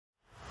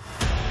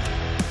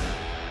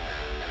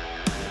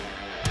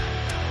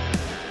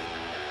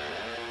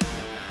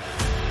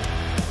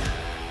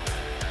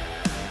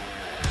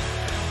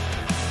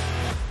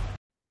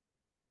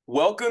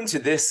Welcome to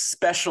this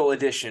special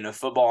edition of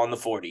Football on the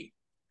 40.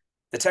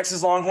 The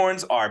Texas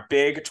Longhorns are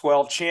Big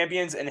 12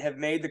 champions and have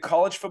made the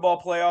college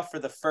football playoff for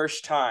the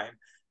first time.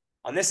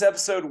 On this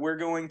episode, we're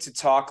going to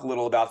talk a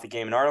little about the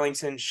game in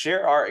Arlington,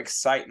 share our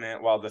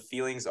excitement while the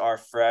feelings are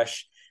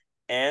fresh,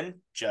 and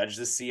judge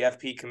the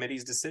CFP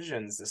committee's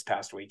decisions this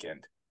past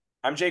weekend.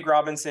 I'm Jake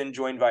Robinson,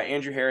 joined by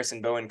Andrew Harris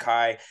and Bowen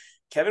Kai.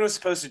 Kevin was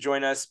supposed to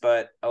join us,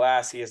 but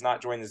alas, he has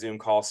not joined the Zoom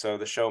call, so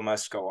the show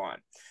must go on.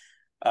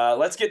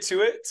 Let's get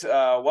to it.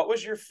 What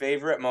was your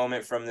favorite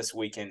moment from this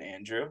weekend,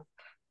 Andrew?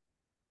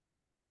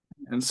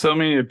 And so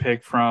many to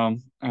pick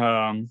from.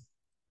 I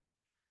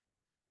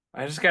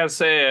just gotta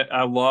say,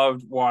 I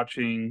loved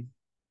watching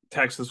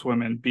Texas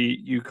women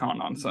beat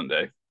UConn on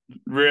Sunday.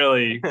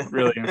 Really,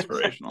 really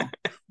inspirational.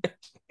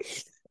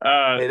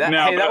 Hey, But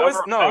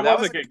overall, that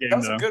was a good that game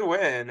was a though. good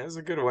win. It was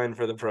a good win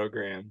for the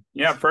program.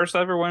 Yeah, first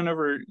ever win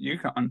over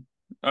UConn.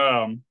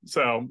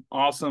 So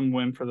awesome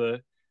win for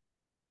the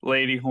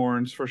Lady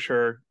Horns for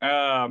sure.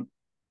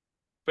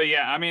 But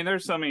yeah, I mean,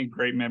 there's so many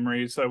great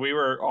memories. So we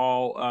were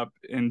all up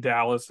in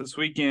Dallas this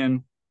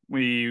weekend.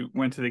 We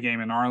went to the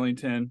game in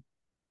Arlington.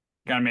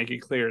 Got to make it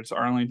clear it's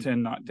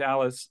Arlington, not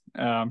Dallas,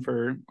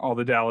 for all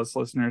the Dallas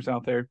listeners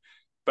out there.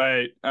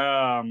 But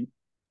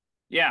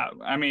yeah,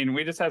 I mean,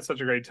 we just had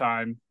such a great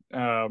time.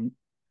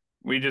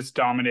 We just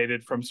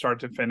dominated from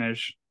start to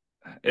finish.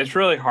 It's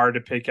really hard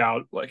to pick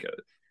out like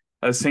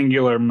a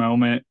singular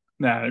moment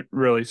that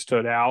really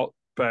stood out,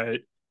 but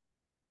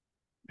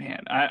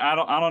man, I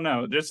don't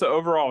know. Just the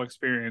overall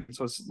experience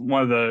was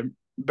one of the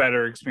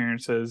better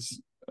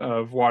experiences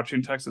of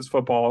watching Texas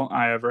football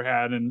I ever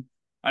had, and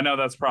I know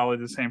that's probably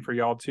the same for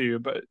y'all too.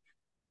 But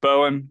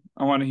Bowen,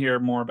 I want to hear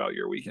more about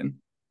your weekend.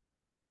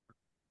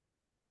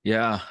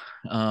 Yeah.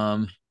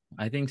 Um,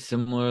 I think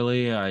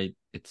similarly,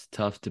 it's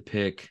tough to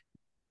pick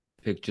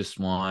just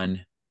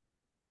one.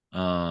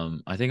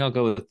 I think I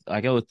go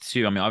with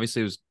two. I mean,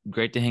 obviously it was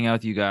great to hang out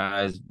with you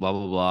guys, blah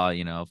blah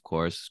blah, of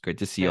course. It's great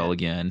to see y'all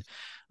again.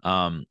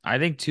 I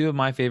think two of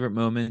my favorite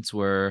moments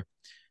were,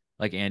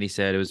 like Andy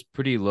said, it was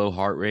pretty low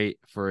heart rate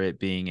for it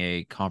being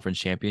a conference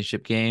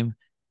championship game.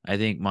 I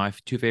think my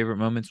two favorite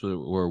moments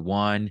were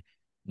one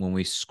when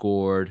we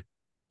scored,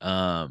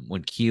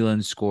 when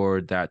Keelan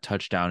scored that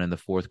touchdown in the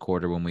fourth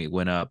quarter when we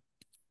went up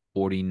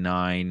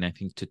 49, I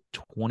think to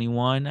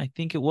 21, I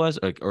think it was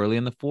like early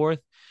in the fourth,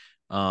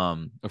 or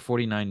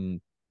 49-14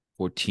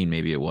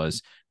 maybe it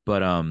was.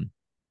 But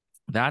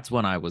that's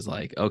when I was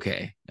like,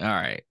 okay, all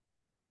right,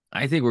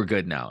 I think we're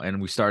good now.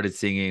 And we started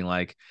singing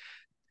like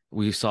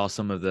we saw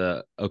some of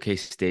the OK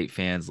State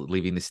fans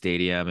leaving the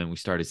stadium and we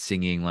started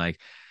singing like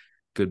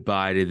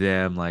goodbye to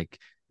them. Like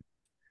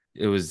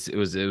it was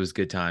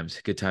good times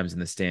in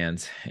the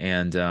stands.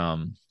 And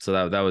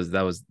so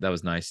that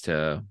was nice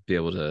to be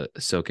able to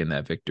soak in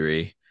that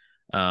victory.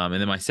 And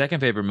then my second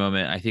favorite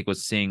moment I think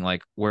was seeing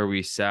like where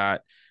we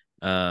sat,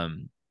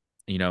 um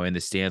in the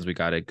stands. We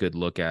got a good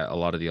look at a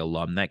lot of the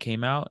alum that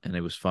came out, and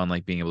it was fun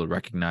like being able to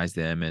recognize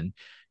them. And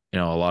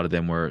a lot of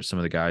them were some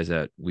of the guys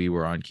that we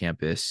were on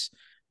campus,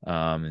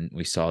 and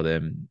we saw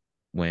them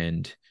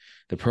when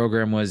the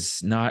program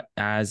was not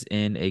as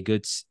in a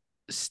good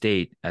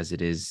state as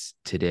it is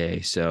today.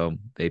 So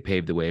they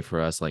paved the way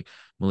for us. Like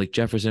Malik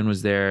Jefferson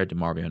was there,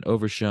 DeMarvion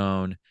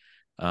Overshone,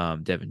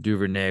 Devin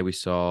Duvernay we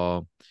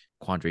saw,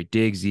 Quandre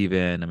Diggs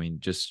even. I mean,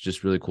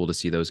 just really cool to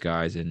see those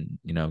guys and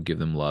give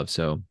them love.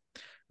 So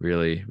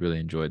really, really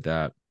enjoyed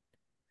that.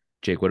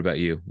 Jake, what about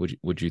you?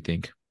 What'd you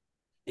think?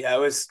 Yeah, it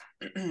was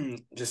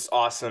just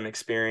awesome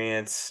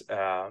experience.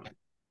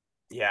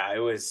 Yeah, it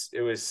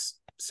was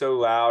so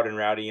loud and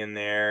rowdy in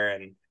there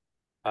and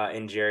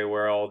in Jerry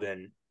World,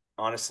 and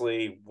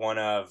honestly, one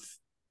of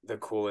the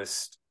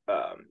coolest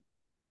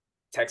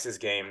Texas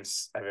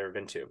games I've ever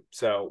been to.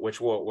 So,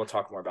 which we'll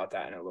talk more about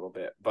that in a little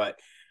bit. But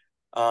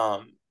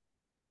um,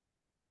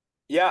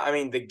 yeah, I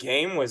mean, the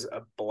game was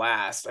a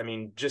blast. I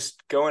mean,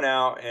 just going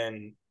out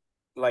and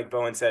like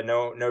Bowen said,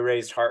 no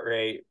raised heart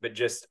rate, but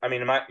just I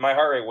mean, my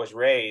heart rate was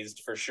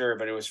raised for sure,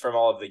 but it was from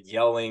all of the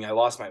yelling. I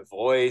lost my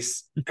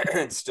voice.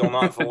 It's still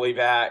not fully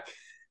back.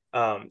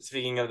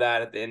 Speaking of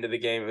that, at the end of the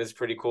game, it was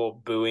pretty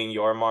cool booing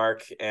your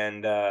mark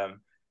and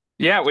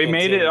Yeah, we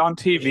made it chanting. on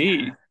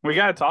TV. We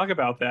got to talk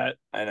about that.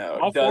 I know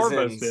All four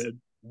of us did.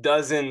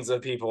 dozens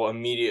of people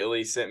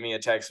immediately sent me a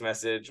text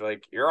message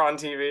like you're on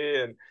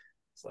TV, and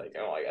it's like,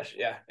 oh my gosh,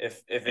 yeah.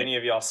 If any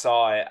of y'all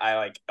saw it, I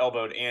like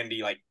elbowed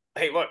Andy like,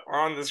 hey, look, we're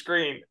on the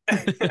screen.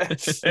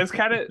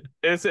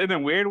 It's in a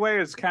weird way,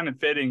 it's kind of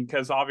fitting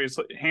because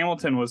obviously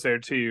Hamilton was there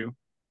too,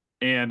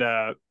 and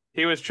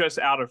he was just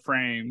out of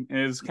frame. And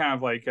it's kind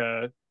of like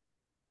I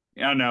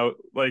don't know,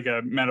 like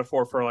a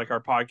metaphor for like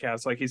our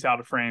podcast. Like he's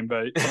out of frame,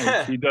 but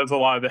like he does a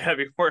lot of the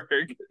heavy work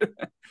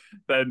that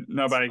That's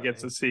nobody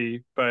gets funny. to see.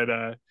 But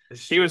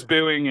It's he was true.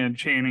 booing and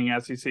chanting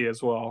SEC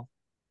as well.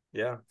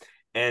 Yeah.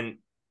 And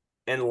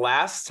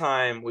last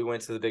time we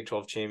went to the Big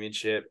 12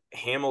 championship,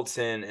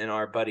 Hamilton and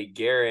our buddy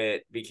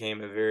Garrett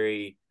became a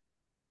very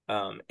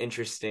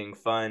interesting,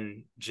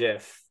 fun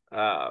GIF.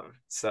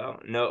 So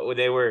no,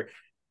 they were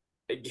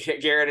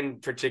Garrett in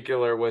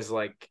particular was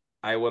like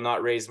I will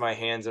not raise my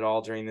hands at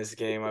all during this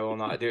game. I will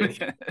not do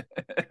anything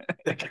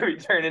that could be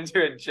turned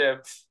into a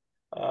chip.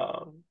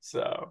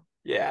 So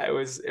yeah, it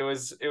was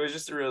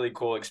just a really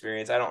cool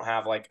experience. I don't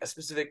have like a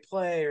specific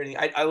play or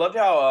anything. I loved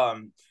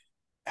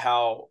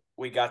how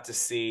we got to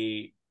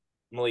see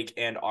Malik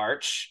and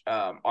Arch.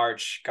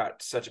 Arch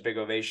got such a big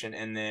ovation,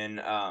 and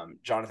then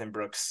Jonathan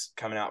Brooks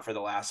coming out for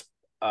the last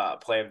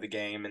play of the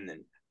game, and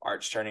then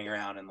Arch turning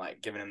around and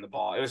like giving him the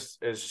ball. It was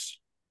just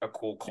a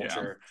cool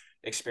culture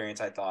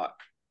experience, I thought,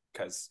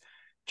 because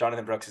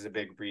Jonathan Brooks is a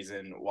big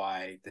reason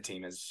why the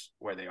team is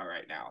where they are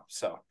right now.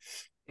 So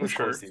it For was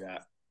cool sure. to see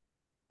that.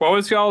 What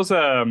was y'all's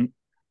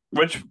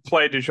which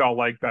play did y'all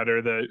like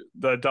better?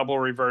 The double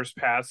reverse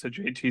pass to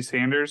JT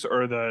Sanders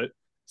or the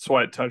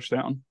Sweat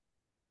touchdown?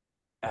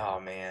 Oh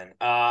man,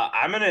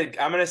 I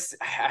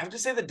have to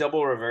say the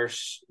double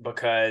reverse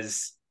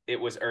because it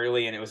was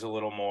early and it was a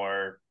little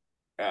more,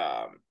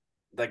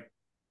 like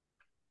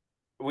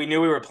we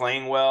knew we were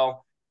playing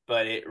well,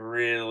 but it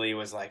really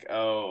was like,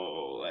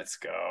 oh, let's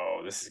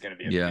go. This is gonna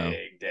be a Yeah.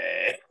 big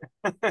day.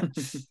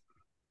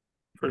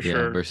 For Yeah,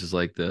 sure. versus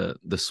like the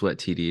sweat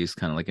TDs,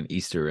 kind of like an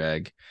Easter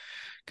egg,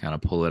 kind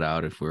of pull it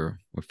out if we're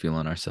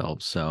feeling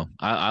ourselves. So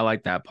I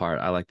like that part.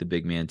 I like the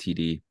big man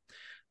TD,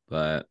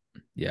 but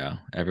yeah,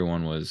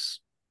 everyone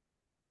was,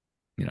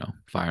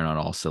 firing on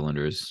all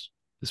cylinders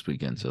this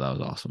weekend. So that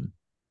was awesome.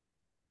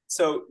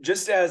 So,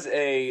 just as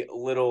a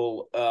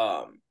little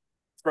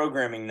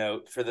programming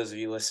note for those of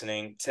you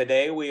listening,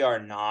 today we are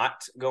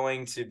not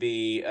going to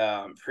be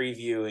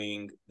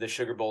previewing the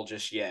Sugar Bowl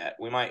just yet.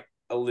 We might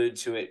allude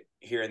to it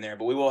here and there,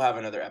 but we will have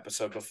another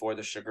episode before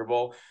the Sugar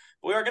Bowl.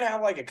 We are going to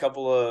have like a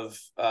couple of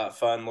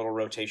fun little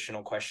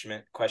rotational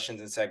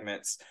questions and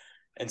segments.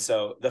 And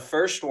so the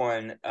first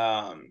one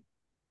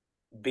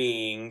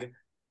being,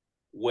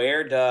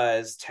 where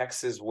does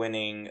Texas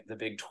winning the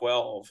Big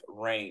 12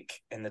 rank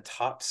in the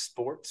top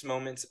sports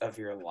moments of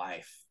your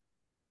life?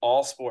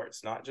 All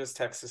sports, not just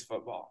Texas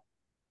football.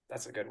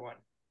 That's a good one.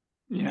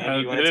 Andy, Yeah,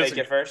 you want it to is. take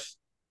it first?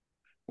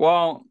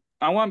 Well,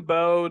 I want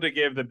Bo to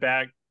give the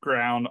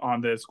background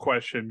on this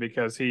question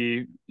because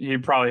he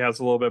probably has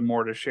a little bit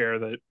more to share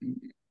that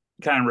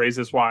kind of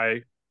raises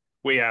why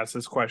we asked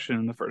this question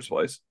in the first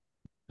place.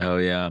 Oh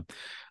yeah.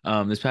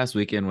 This past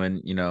weekend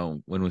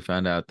when we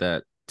found out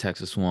that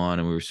Texas won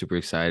and we were super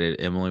excited,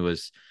 Emily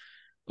was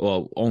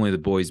well, only the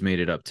boys made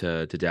it up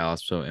to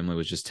Dallas. So Emily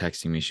was just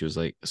texting me. She was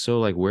like, so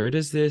like where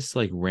does this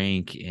like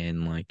rank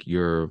in like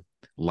your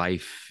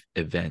life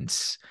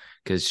events?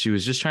 Because she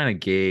was just trying to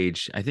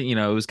gauge. I think,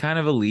 it was kind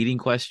of a leading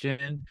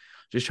question,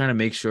 just trying to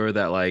make sure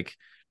that like,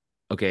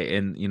 okay,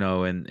 and in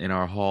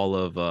our hall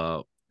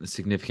of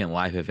significant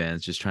life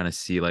events, just trying to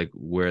see like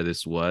where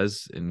this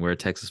was and where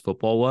Texas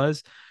football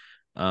was.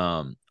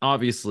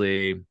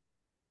 Obviously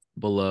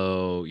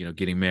below,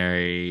 getting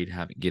married,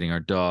 getting our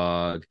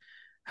dog,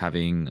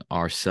 having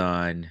our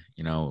son,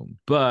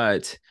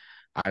 but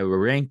I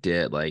ranked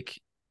it like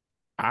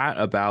at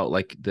about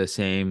like the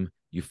same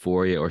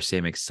euphoria or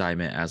same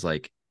excitement as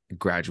like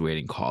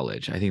graduating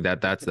college. I think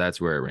that's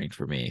where it ranked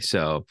for me.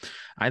 So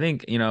I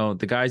think,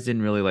 the guys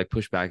didn't really like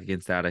push back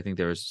against that. I think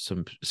there was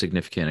some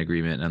significant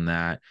agreement on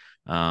that.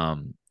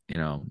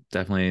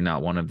 Definitely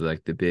not one of the,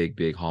 like the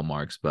big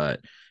hallmarks,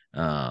 but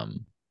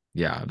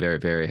yeah, very,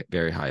 very,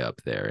 very high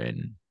up there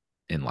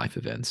in life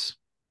events.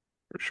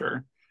 For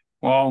sure.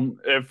 Well,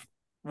 if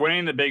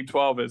winning the Big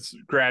 12 is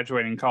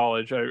graduating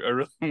college, I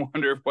really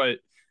wonder what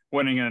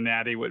winning a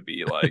natty would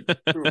be like.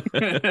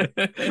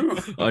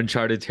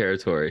 Uncharted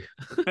territory.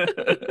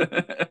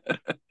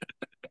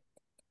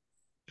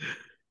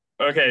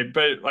 Okay,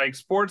 but like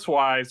sports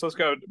wise, let's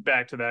go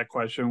back to that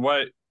question.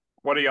 What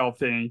do y'all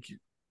think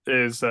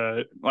is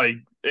like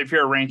if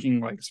you're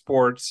ranking like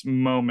sports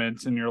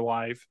moments in your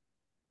life,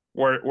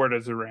 where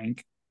does it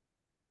rank?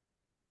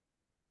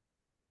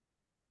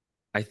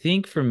 I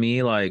think for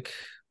me, like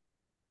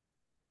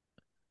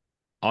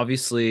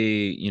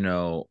obviously,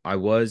 I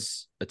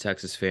was a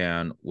Texas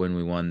fan when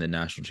we won the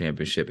national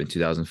championship in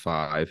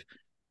 2005.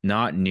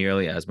 Not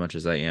nearly as much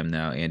as I am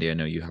now. Andy, I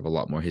know you have a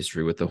lot more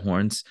history with the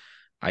Horns.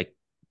 I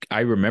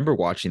I remember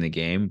watching the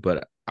game,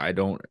 but I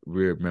don't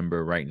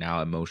remember right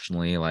now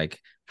emotionally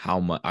like how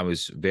much I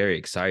was very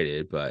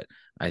excited, but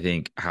I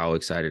think how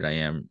excited I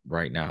am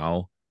right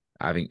now,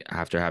 having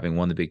after having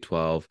won the Big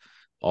 12,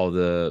 all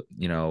the,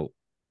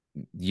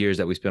 years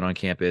that we spent on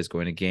campus,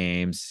 going to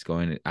games,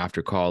 going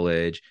after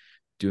college,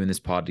 doing this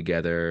pod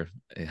together,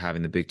 and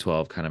having the Big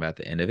 12 kind of at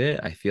the end of it.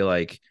 I feel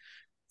like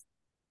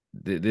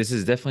this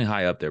is definitely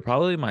high up there.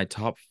 Probably my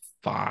top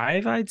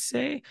five, I'd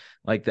say.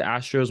 Like the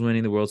Astros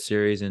winning the World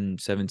Series in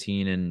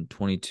 17 and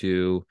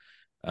 22.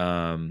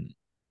 Um,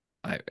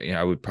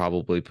 I would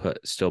probably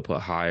still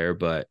put higher,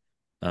 but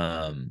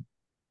um,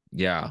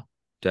 yeah,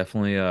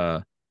 definitely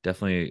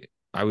definitely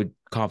I would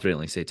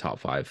confidently say top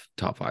five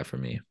for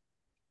me.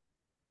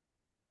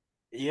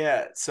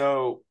 Yeah.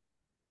 So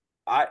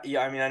I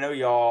mean I know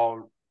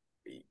y'all,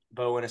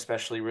 Bowen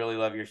especially, really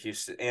love your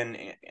Houston,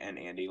 and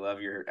Andy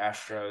love your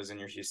Astros and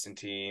your Houston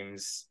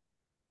teams.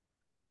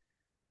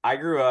 I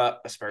grew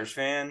up a Spurs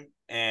fan,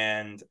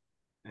 and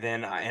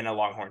and a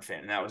Longhorn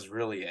fan, and that was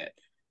really it.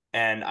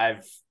 And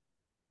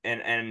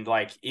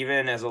like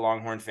even as a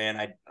Longhorn fan,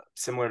 I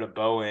similar to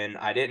Bowen,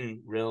 I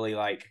didn't really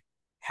like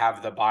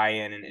have the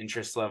buy-in and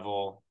interest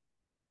level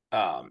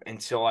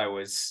until I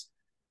was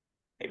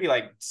maybe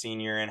like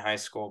senior in high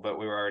school, but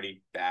we were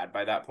already bad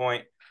by that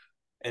point.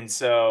 And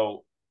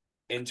so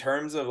in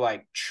terms of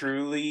like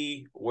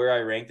truly where I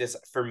rank this,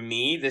 for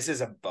me, this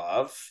is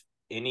above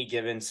any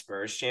given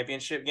Spurs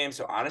championship game.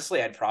 So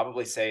honestly, I'd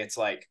probably say it's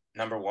like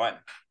number one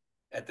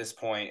at this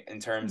point in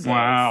terms of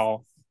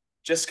Wow.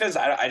 just because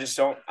I just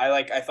don't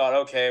I thought,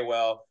 okay,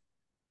 well,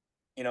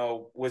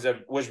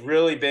 was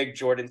really big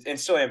Jordan and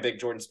still am a big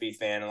Jordan Spieth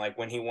fan. And like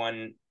when he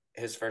won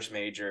his first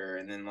major,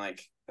 and then like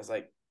I was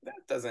like,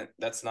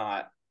 that's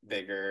not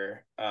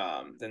bigger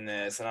than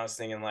this. And I was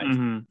thinking like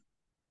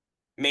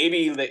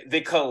maybe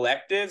the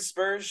collective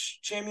Spurs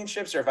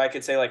championships, or if I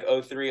could say like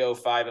 03,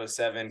 05,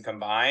 07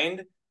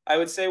 combined, I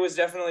would say was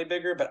definitely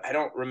bigger, but I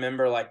don't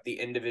remember like the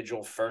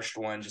individual first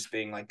one just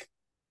being like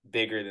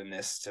bigger than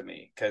this to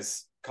me,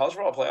 because college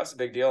football playoffs is a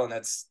big deal, and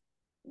that's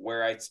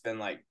where I spend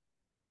like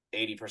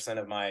 80%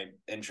 of my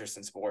interest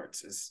in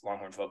sports is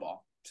Longhorn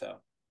football. So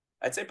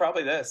I'd say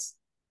probably this.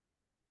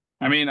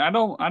 I mean, I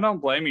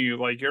don't blame you.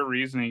 Like your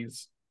reasoning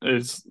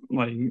is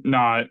like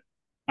not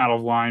out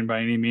of line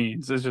by any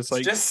means. It's just It's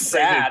like just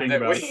crazy to sad think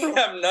that about. we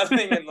have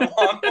nothing in the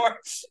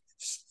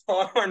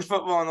Longhorn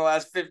football in the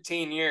last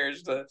 15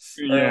 years or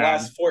the Yeah.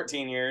 last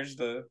 14 years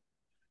to.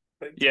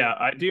 Yeah,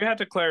 I do have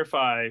to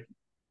clarify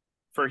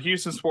for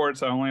Houston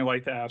sports, I only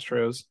like the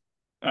Astros.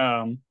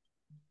 Um,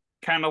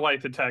 kind of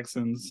like the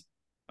Texans.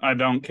 I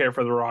don't care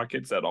for the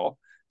Rockets at all.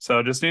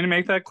 So just need to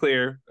make that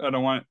clear. I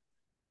don't want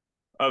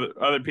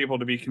other people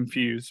to be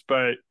confused.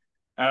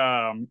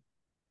 Um,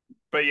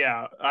 but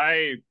yeah,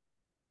 I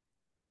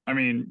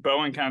mean,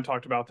 Bowen kind of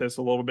talked about this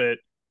a little bit.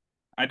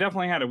 I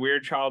definitely had a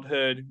weird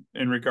childhood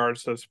in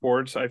regards to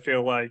sports. I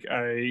feel like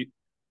I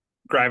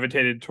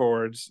gravitated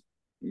towards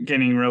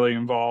getting really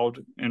involved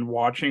in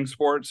watching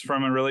sports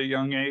from a really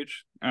young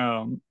age.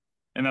 And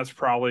that's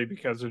probably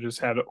because I just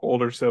had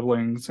older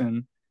siblings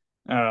and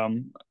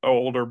an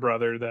older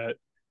brother that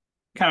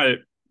kind of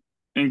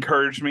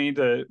encouraged me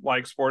to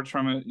like sports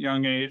from a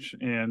young age.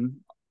 And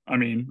I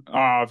mean,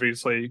 I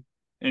obviously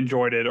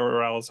enjoyed it,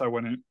 or else I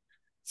wouldn't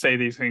say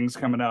these things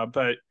coming up.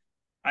 But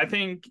I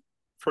think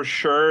for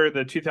sure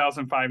the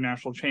 2005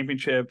 national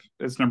championship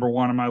is number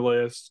one on my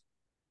list.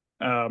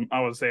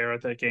 I was there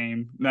at that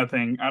game.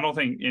 I don't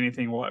think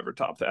anything will ever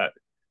top that.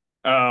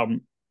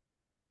 Um,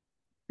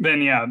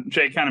 then yeah,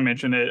 Jay kind of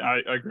mentioned it.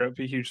 I grew up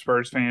a huge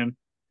Spurs fan.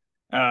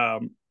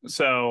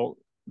 So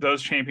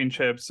those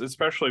championships,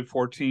 especially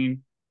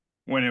 14,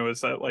 when it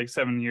was like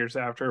 7 years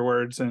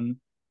afterwards, and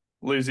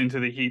losing to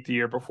the Heat the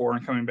year before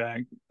and coming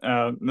back,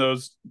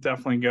 those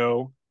definitely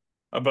go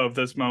above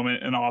this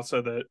moment, and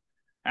also the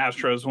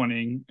Astros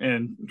winning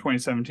in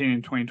 2017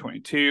 and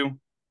 2022.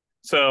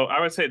 So I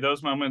would say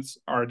those moments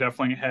are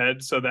definitely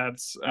ahead. So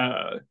that's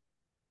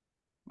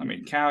let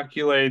me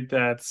calculate,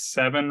 that's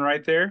 7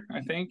 right there,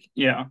 I think.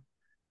 Yeah.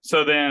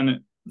 So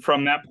then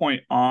from that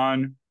point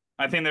on,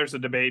 I think there's a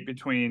debate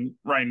between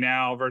right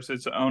now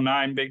versus the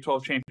 '09 Big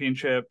 12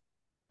 championship.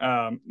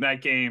 That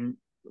game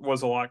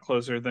was a lot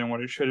closer than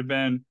what it should have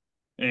been.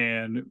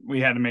 And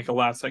we had to make a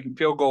last second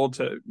field goal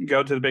to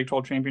go to the Big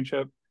 12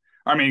 championship.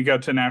 I mean, go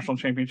to national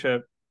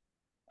championship.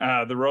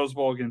 The Rose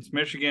Bowl against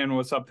Michigan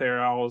was up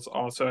there. I was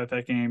also at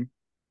that game.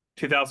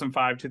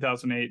 2005,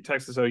 2008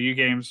 Texas OU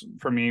games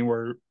for me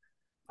were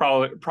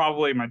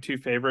probably my two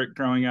favorite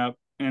growing up.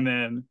 And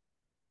then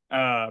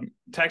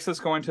Texas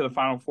going to the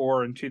Final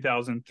Four in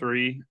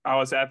 2003. I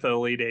was at the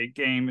Elite Eight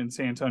game in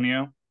San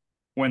Antonio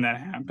when that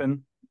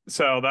happened.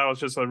 So that was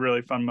just a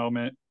really fun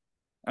moment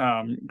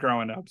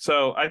growing up.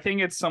 So I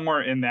think it's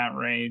somewhere in that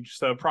range.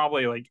 So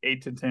probably like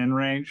 8 to 10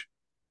 range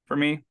for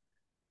me.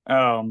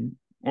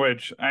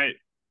 Which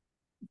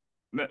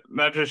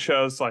that just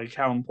shows like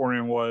how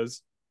important it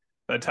was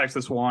that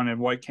Texas won and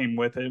what came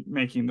with it,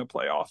 making the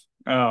playoff.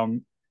 I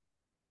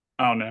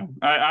don't know.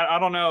 I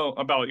don't know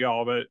about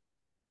y'all, but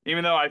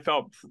even though I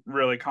felt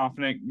really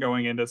confident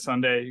going into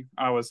Sunday,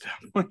 I was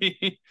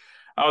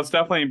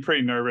definitely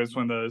pretty nervous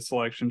when the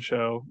selection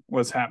show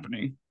was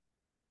happening.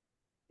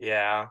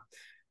 Yeah.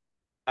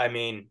 I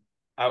mean,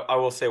 I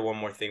will say one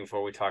more thing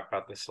before we talk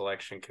about the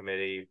selection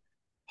committee.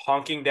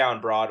 Honking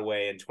down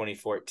Broadway in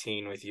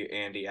 2014 with you,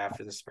 Andy,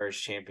 after the Spurs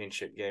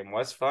championship game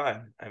was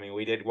fun. I mean,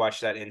 we did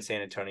watch that in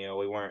San Antonio.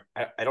 We weren't,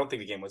 I don't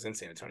think the game was in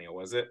San Antonio,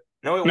 was it?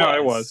 No, it No,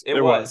 it was. was. It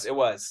It was. was. It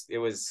was. It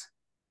was.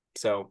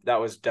 So that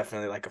was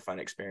definitely like a fun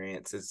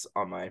experience. It's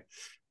on my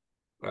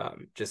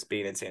just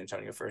being in San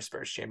Antonio for a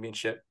Spurs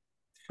championship.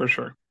 For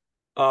sure.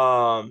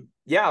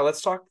 Yeah,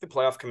 let's talk the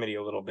playoff committee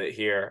a little bit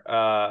here.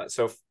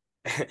 So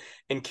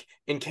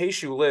in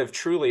case you live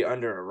truly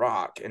under a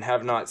rock and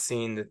have not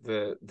seen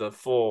the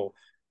full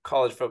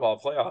college football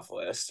playoff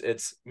list,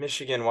 it's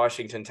Michigan,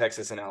 Washington,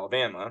 Texas, and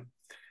Alabama.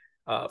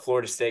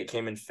 Florida State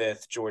came in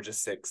fifth, Georgia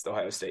sixth,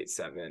 Ohio State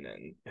seven,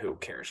 and who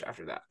cares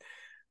after that?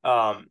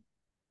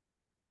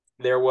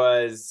 There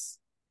was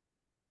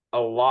a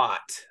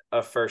lot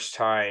of first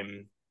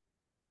time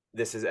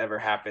this has ever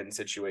happened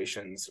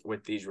situations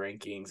with these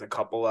rankings. A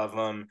couple of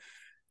them,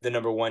 the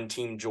number 1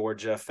 team,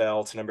 Georgia,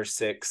 fell to number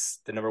 6.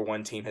 The number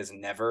 1 team has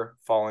never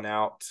fallen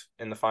out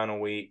in the final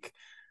week.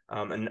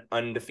 An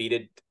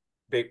undefeated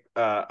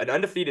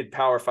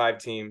Power 5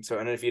 team, so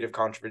an undefeated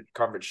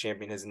conference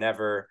champion, has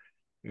never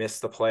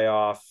missed the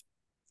playoff.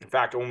 In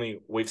fact,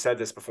 we've said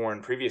this before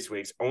in previous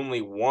weeks,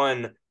 only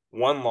one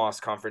loss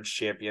conference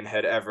champion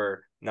had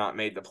ever not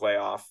made the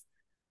playoff.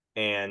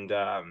 And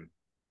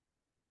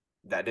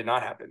that did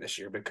not happen this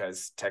year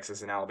because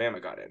Texas and Alabama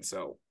got in.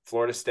 So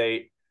Florida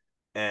State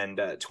and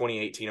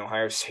 2018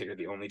 Ohio State are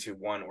the only 2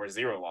 1 or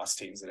 0 loss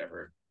teams that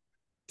ever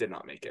did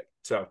not make it.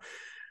 So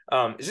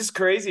it's just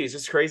crazy. It's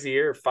just a crazy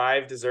year.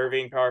 5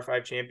 deserving Power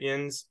 5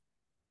 champions.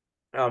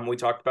 We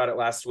talked about it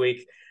last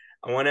week.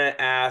 I want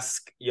to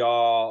ask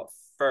y'all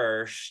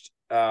first.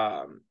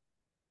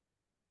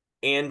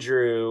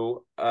 Andrew,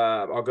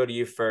 I'll go to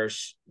you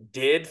first.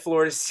 Did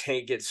Florida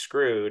State get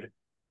screwed,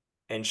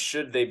 and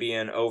should they be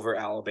in over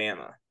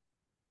Alabama?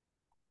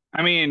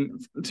 I mean,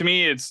 to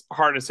me, it's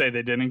hard to say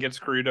they didn't get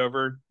screwed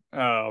over,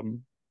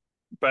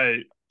 but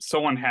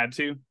someone had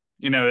to.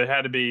 It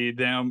had to be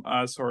them,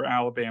 us, or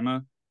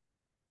Alabama.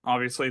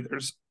 Obviously,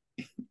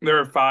 there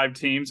are 5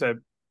 teams that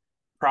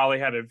probably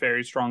had a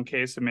very strong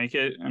case to make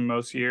it in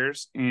most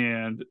years,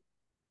 and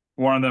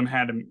one of them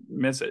had to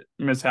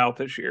miss out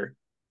this year.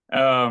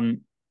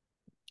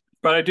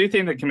 But I do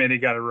think the committee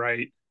got it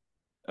right.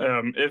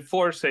 If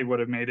Florida State would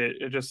have made it,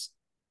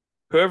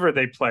 whoever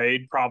they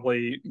played,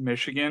 probably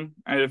Michigan,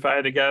 if I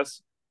had to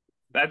guess,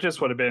 that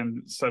just would have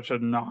been such a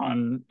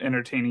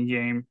non-entertaining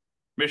game.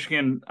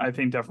 Michigan, I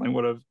think, definitely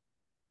would have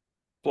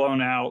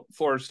blown out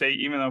Florida State,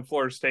 even though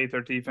Florida State,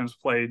 their defense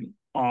played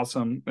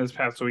awesome this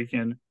past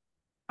weekend.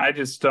 I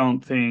just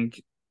don't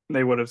think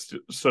they would have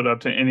stood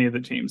up to any of the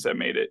teams that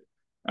made it.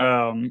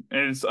 And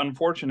it's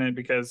unfortunate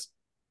because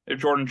if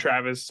Jordan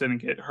Travis didn't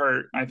get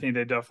hurt, I think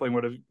they definitely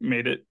would have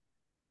made it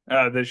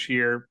this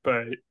year,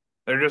 but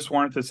they just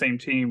weren't the same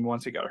team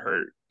once he got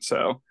hurt.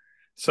 So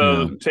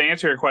to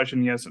answer your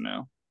question, yes and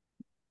no.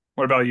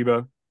 What about you,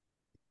 Bo?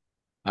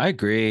 I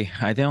agree.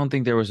 I don't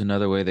think there was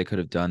another way they could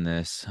have done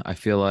this. I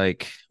feel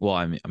like,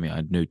 well,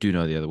 do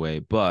know the other way,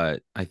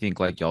 but I think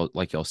like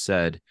y'all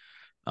said,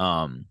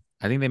 I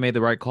think they made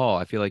the right call.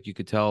 I feel like you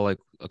could tell like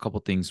a couple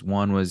things.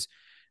 One was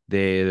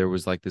there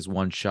was like this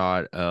one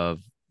shot of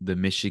the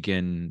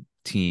Michigan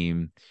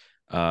team,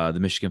 the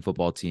Michigan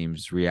football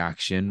team's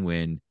reaction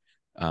when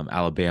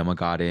Alabama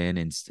got in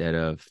instead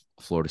of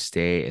Florida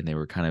State, and they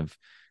were kind of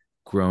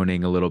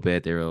groaning a little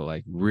bit. They were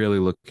like really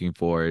looking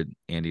forward,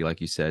 Andy,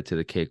 like you said, to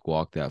the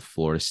cakewalk that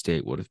Florida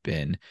State would have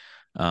been.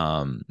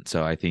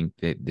 So I think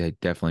they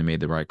definitely made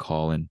the right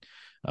call. And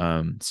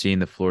seeing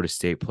the Florida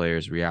State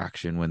players'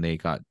 reaction when they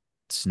got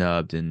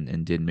snubbed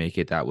and didn't make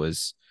it, that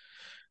was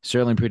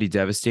certainly pretty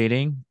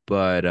devastating.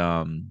 But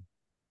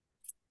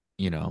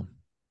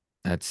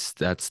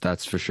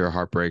that's for sure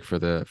heartbreak for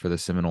the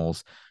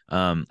Seminoles.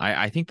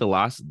 I think the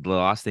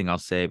last thing I'll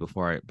say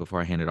before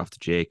I hand it off to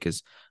Jake,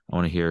 because I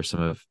want to hear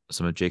some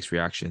of Jake's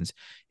reactions,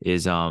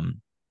 is I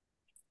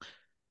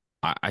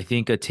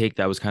think a take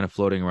that was kind of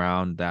floating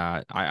around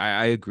that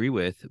I agree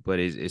with, but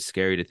is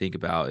scary to think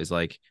about, is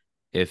like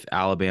if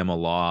Alabama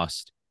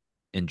lost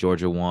and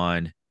Georgia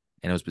won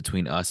and it was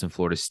between us and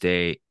Florida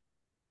State,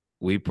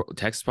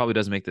 Texas probably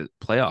doesn't make the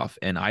playoff.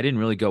 And I didn't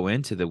really go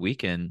into the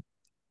weekend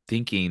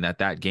thinking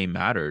that game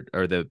mattered,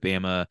 or the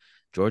Bama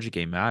Georgia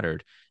game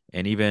mattered.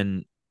 And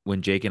even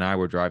when Jake and I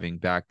were driving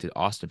back to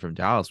Austin from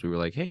Dallas, we were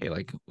like, hey,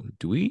 like,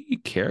 do we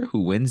care who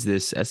wins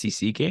this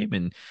SEC game?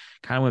 And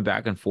kind of went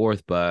back and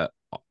forth, but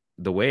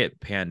the way it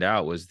panned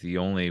out was the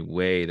only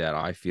way that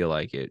I feel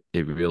like it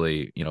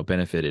really,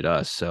 benefited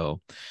us.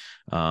 So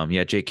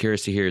yeah, Jake,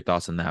 curious to hear your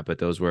thoughts on that, but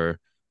those are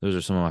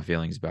some of my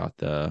feelings about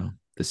the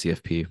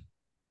CFP.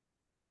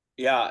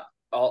 Yeah,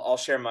 I'll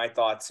share my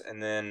thoughts,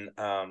 and then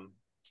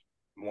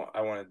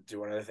I want to do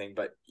one other thing,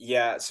 but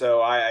yeah,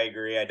 so I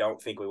agree. I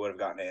don't think we would have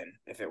gotten in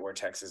if it were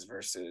Texas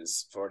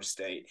versus Florida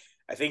State.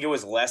 I think it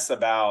was less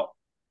about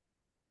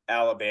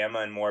Alabama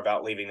and more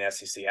about leaving the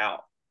SEC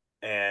out,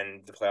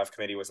 and the playoff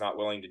committee was not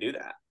willing to do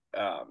that.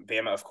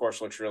 Bama, of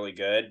course, looks really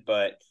good,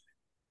 but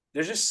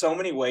there's just so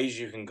many ways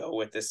you can go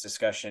with this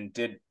discussion.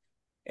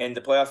 And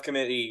the playoff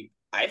committee,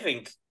 I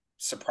think,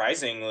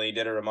 surprisingly,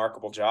 did a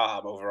remarkable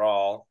job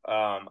overall.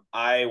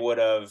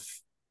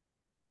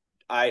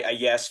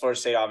 Yes, Florida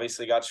State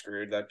obviously got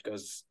screwed.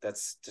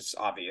 That's just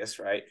obvious,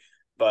 right?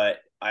 But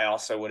I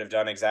also would have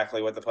done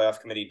exactly what the playoff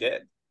committee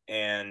did.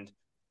 And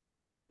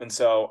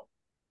so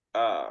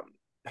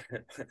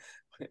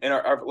in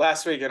our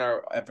last week in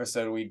our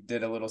episode, we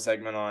did a little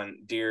segment on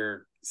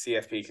Dear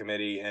CFP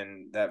committee,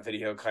 and that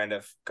video kind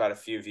of got a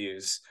few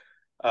views.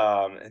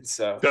 And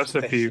so just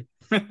a few.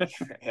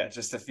 Yeah,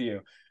 just a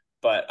few.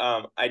 But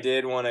I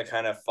did want to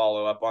kind of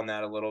follow up on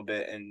that a little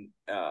bit, and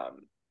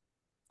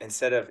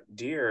instead of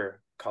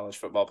Dear College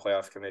Football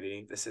Playoff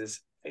Committee, this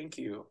is Thank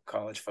You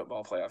College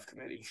Football Playoff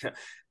Committee.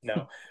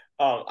 No,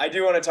 I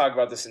do want to talk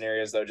about the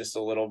scenarios though just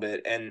a little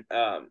bit, and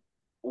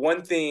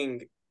one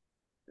thing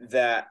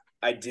that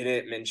I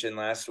didn't mention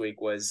last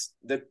week was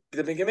the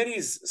committee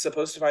is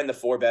supposed to find the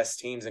 4 best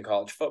teams in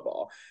college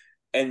football.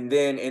 And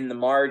then in the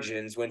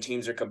margins, when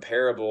teams are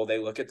comparable, they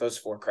look at those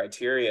 4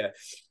 criteria.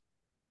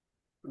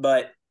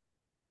 But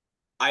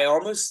I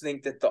almost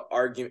think that the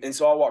argument, and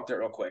so I'll walk through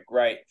it real quick,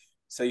 right?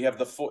 So you have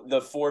the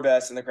four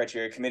best in the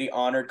criteria. Committee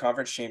honored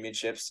conference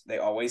championships. They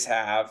always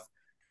have.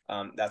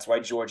 That's why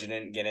Georgia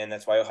didn't get in.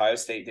 That's why Ohio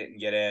State didn't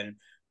get in.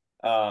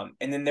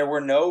 And then there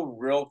were no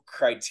real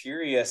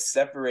criteria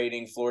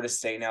separating Florida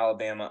State and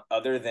Alabama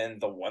other than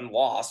the one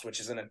loss, which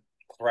isn't a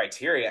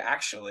criteria,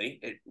 actually.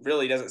 It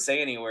really doesn't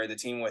say anywhere the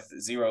team with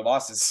 0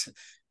 losses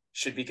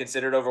should be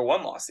considered over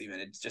 1 loss even.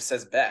 It just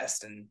says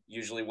best, and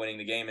usually winning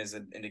the game is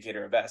an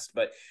indicator of best.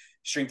 But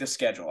strength of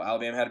schedule.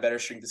 Alabama had a better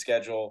strength of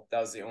schedule. That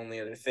was the only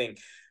other thing.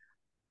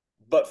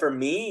 But for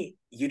me,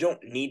 you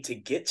don't need to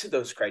get to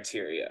those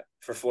criteria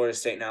for Florida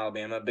State and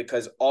Alabama,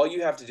 because all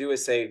you have to do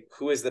is say,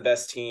 who is the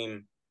best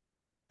team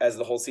as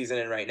the whole season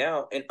in right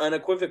now? And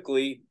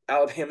unequivocally,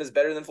 Alabama is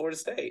better than Florida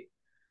State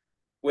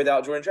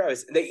without Jordan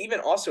Travis. They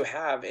even also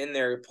have in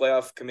their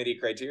playoff committee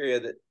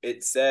criteria that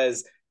it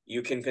says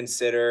you can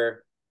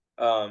consider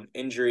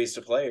injuries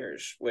to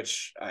players,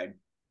 which I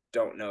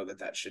don't know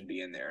that should be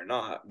in there or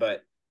not.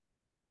 But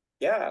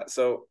yeah,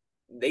 so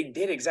they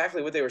did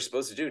exactly what they were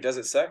supposed to do. Does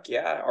it suck?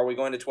 Yeah. Are we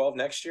going to 12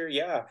 next year?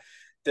 Yeah.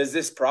 Does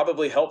this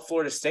probably help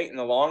Florida State in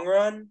the long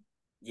run?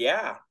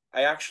 Yeah,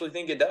 I actually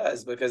think it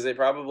does, because it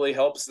probably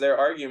helps their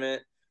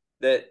argument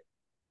that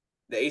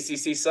the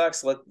ACC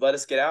sucks. Let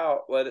us get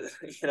out. Let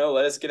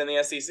us get in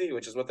the SEC,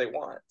 which is what they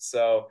want.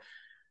 So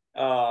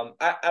I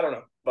don't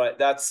know,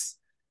 but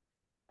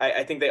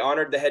I think they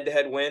honored the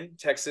head-to-head win.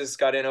 Texas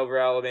got in over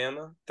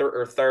Alabama,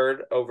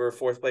 third over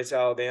 4th place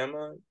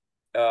Alabama.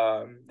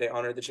 They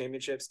honored the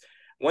championships.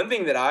 One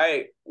thing that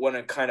I want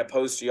to kind of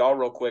pose to y'all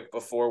real quick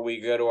before we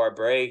go to our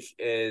break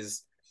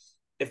is,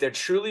 if they're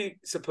truly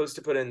supposed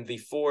to put in the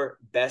 4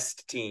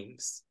 best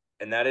teams,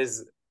 and that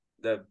is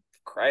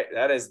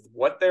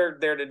what they're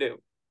there to do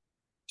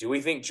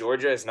we think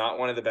Georgia is not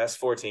one of the best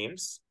 4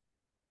 teams?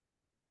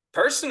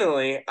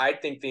 Personally, I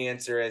think the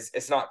answer is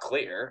it's not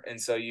clear,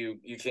 and so you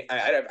can't.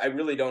 I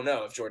really don't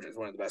know if Georgia is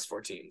one of the best 4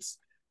 teams.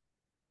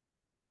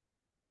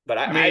 But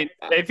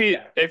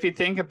if you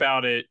think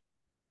about it,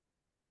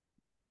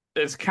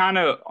 it's kind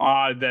of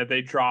odd that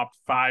they dropped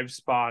 5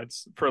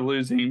 spots for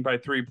losing by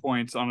 3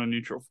 points on a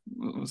neutral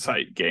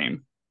site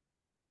game.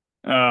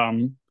 I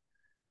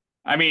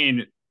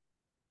mean,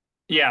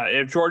 yeah,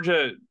 if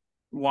Georgia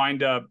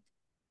lined up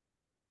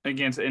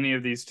against any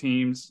of these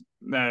teams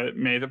that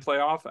made the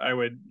playoff, I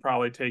would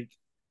probably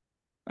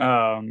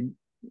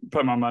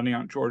put my money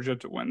on Georgia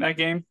to win that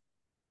game.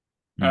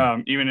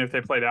 Even if they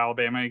played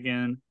Alabama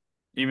again,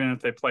 even if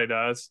they played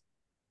us.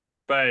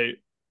 But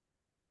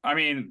I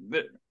mean,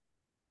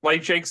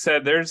 like Jake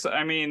said, there's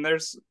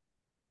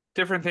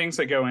different things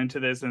that go into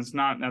this, and it's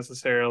not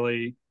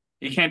necessarily,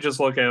 you can't just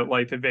look at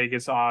like the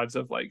Vegas odds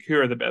of like who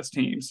are the best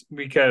teams,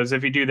 because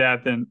if you do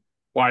that, then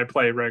why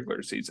play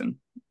regular season?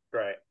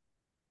 Right.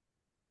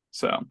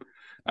 So,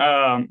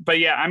 but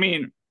yeah, I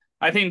mean,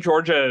 I think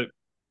Georgia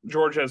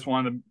is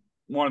one of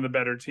the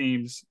better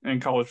teams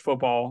in college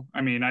football. I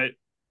mean, I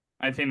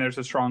think there's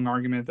a strong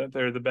argument that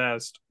they're the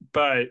best,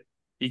 but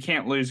you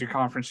can't lose your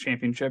conference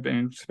championship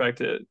and expect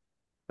to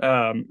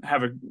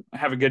have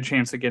a good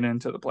chance to get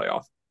into the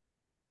playoff.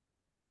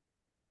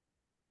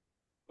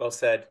 Well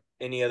said.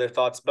 Any other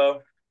thoughts,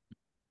 Bo?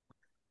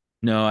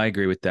 No, I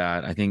agree with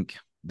that. I think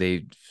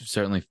they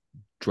certainly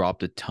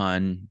dropped a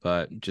ton,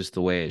 but just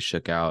the way it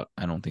shook out,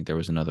 I don't think there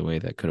was another way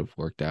that could have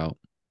worked out.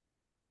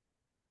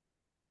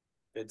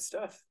 Good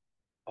stuff.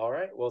 All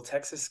right. Well,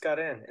 Texas got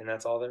in, and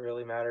that's all that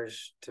really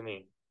matters to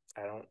me.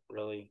 I don't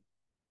really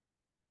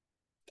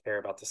care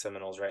about the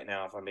Seminoles right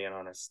now, if I'm being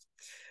honest.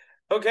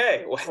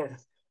 Okay.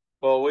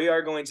 Well, we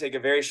are going to take a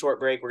very short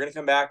break. We're going to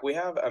come back. We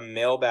have a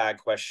mailbag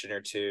question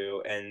or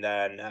two, and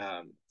then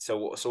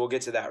so we'll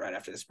get to that right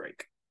after this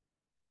break.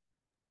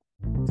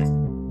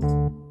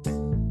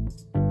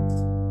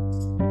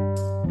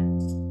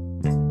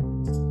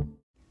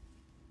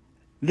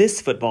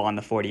 This Football on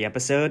the 40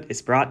 episode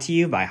is brought to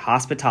you by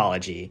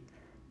Hospitology.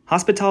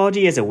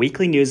 Hospitology is a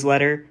weekly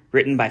newsletter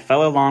written by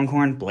fellow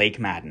Longhorn Blake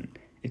Madden.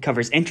 It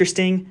covers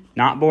interesting,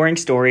 not boring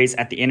stories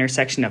at the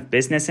intersection of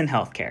business and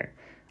healthcare,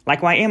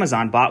 like why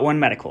Amazon bought One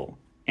Medical,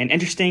 and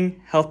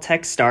interesting health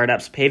tech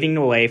startups paving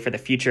the way for the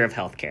future of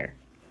healthcare.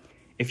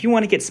 If you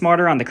want to get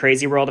smarter on the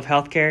crazy world of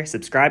healthcare,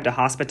 subscribe to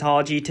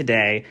Hospitology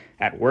today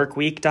at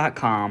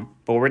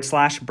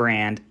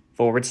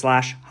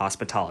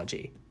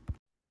workweek.com/brand/hospitology.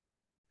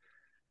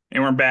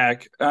 And we're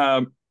back.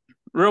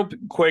 Real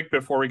quick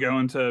before we go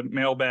into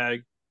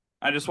mailbag,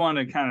 I just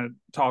wanted to kind of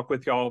talk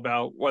with y'all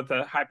about what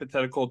the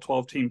hypothetical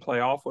 12-team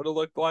playoff would have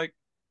looked like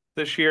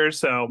this year.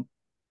 So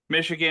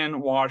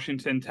Michigan,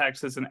 Washington,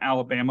 Texas, and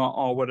Alabama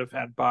all would have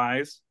had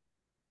byes.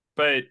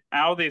 But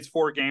out of these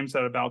 4 games that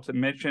I'm about to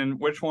mention,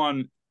 which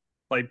one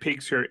like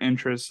piques your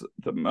interest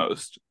the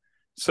most?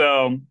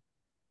 So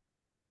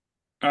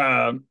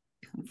for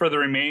the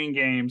remaining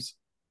games,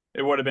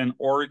 it would have been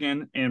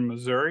Oregon and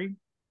Missouri,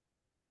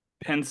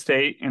 Penn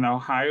State and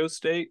Ohio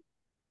State,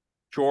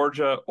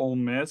 Georgia, Ole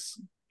Miss,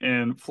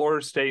 and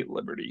Florida State,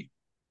 Liberty.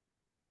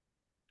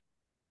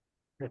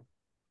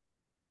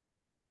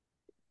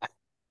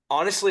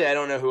 Honestly, I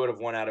don't know who would have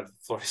won out of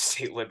Florida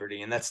State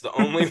Liberty, and that's the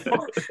only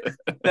one.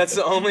 That's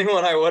the only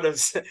one I would have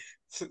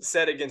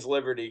said against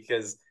Liberty,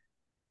 because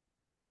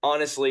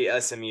honestly,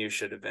 SMU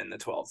should have been the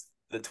 12th.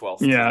 The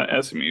 12th. Yeah,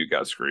 team. SMU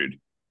got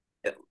screwed.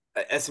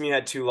 SMU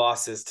had 2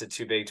 losses to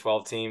 2 Big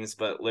 12 teams,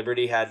 but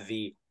Liberty had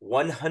the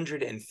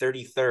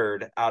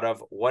 133rd out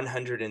of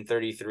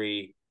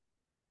 133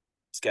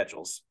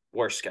 schedules.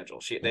 Worst schedule.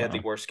 They had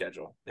the worst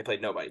schedule. They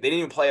played nobody. They didn't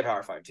even play a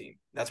Power 5 team.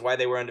 That's why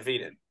they were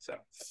undefeated. So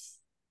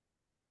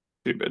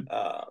stupid.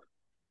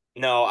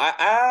 No,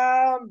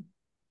 I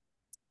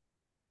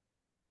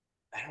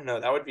don't know.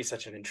 That would be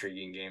such an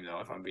intriguing game,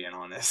 though, if I'm being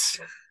honest.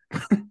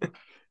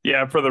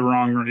 Yeah, for the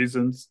wrong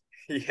reasons.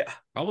 Yeah,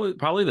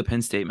 probably the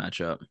Penn State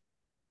matchup.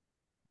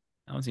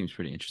 That one seems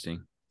pretty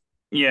interesting.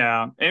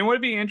 Yeah, and it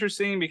would be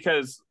interesting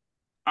because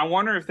I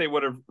wonder if they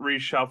would have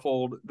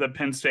reshuffled the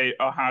Penn State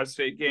Ohio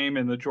State game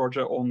and the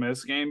Georgia Ole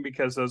Miss game,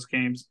 because those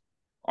games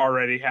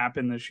already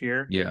happened this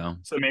year. Yeah.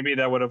 So maybe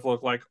that would have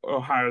looked like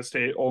Ohio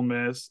State, Ole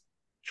Miss,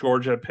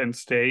 Georgia, Penn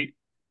State,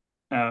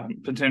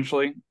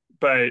 potentially.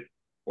 But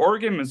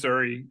Oregon,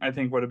 Missouri, I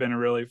think would have been a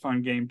really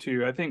fun game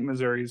too. I think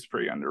Missouri is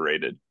pretty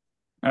underrated.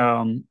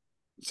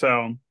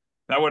 So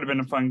that would have been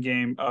a fun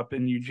game up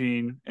in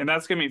Eugene. And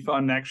that's going to be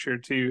fun next year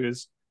too,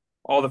 is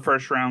all the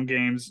first round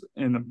games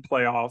in the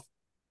playoff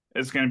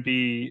is going to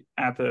be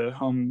at the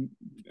home,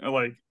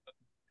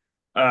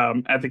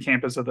 at the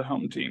campus of the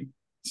home team.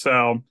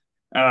 So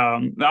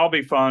that'll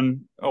be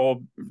fun.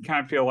 It'll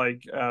kind of feel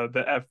like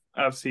the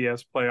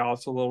FCS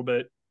playoffs a little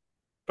bit.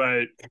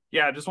 But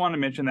yeah, I just wanted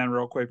to mention that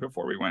real quick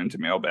before we went into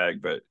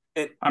mailbag. But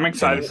I'm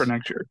excited for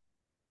next year.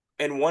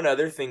 And one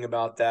other thing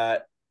about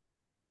that,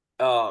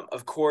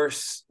 of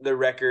course, the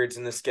records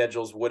and the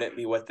schedules wouldn't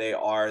be what they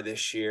are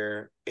this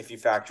year if you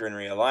factor in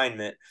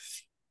realignment.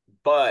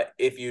 But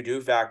if you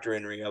do factor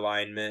in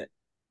realignment,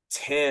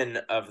 10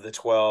 of the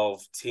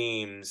 12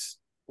 teams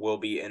will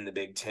be in the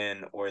Big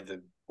Ten or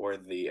the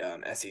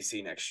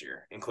SEC next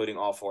year, including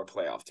all 4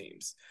 playoff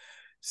teams.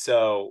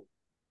 So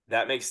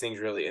that makes things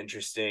really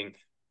interesting.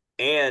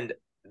 And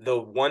the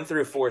 1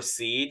 through 4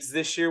 seeds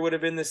this year would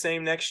have been the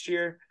same next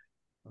year,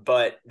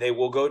 but they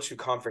will go to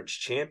conference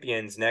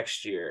champions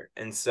next year.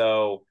 And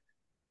so,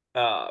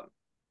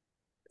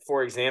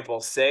 for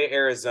example, say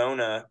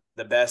Arizona,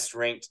 the best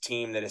ranked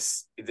team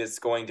that's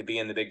going to be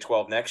in the Big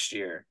 12 next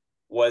year,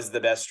 was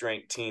the best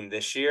ranked team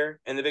this year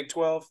in the Big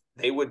 12,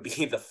 they would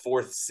be the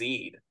 4th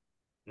seed,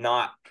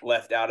 not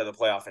left out of the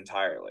playoff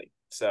entirely.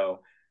 So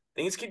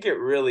things could get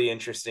really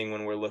interesting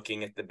when we're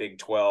looking at the Big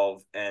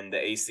 12 and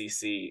the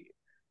ACC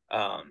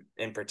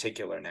in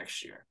particular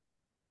next year.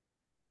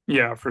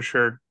 Yeah, for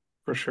sure.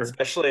 For sure.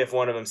 Especially if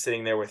one of them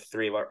sitting there with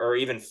 3 or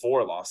even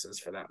 4 losses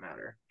for that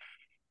matter.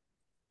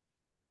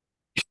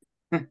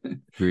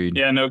 Agreed.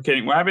 Yeah, no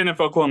kidding. What happened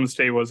if Oklahoma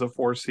State was a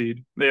 4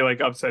 seed? They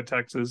upset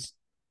Texas.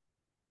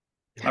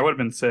 That would have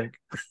been sick.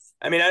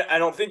 I mean, I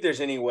don't think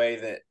there's any way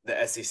that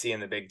the SEC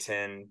and the Big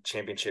Ten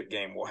championship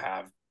game will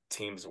have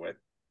teams with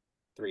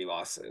 3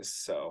 losses.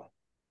 So,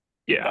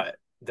 yeah. But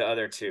the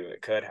other 2,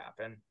 it could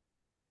happen.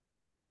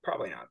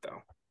 Probably not,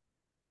 though.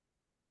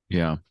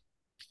 Yeah.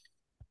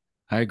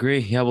 I agree.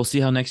 Yeah, we'll see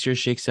how next year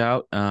shakes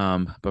out.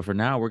 But for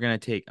now, I'm gonna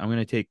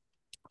take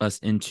us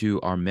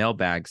into our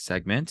mailbag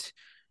segment.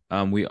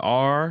 We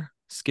are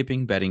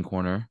skipping betting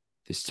corner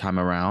this time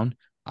around.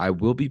 I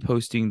will be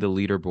posting the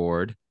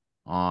leaderboard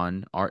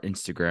on our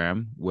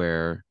Instagram,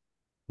 where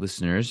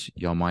listeners,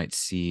 y'all might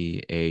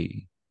see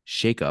a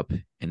shakeup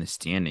in the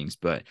standings,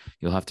 but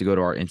you'll have to go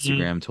to our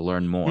Instagram to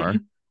learn more.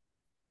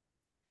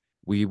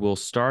 We will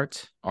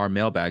start our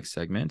mailbag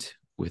segment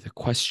with a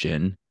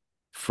question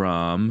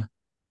from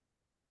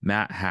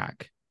Matt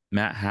Hack.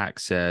 Matt Hack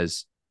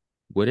says,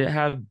 would it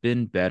have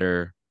been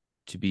better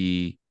to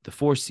be the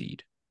 4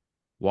 seed?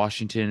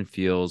 Washington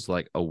feels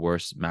like a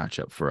worse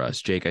matchup for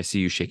us. Jake, I see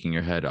you shaking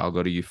your head. I'll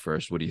go to you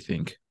first. What do you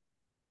think?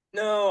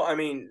 No, I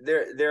mean,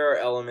 there are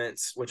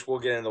elements, which we'll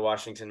get into the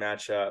Washington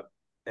matchup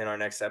in our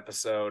next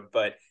episode,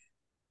 but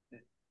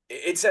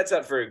it sets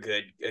up for a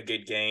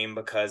good game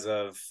because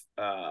of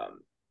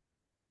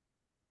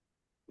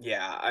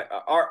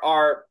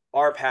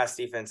our pass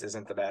defense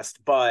isn't the best,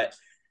 but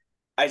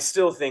I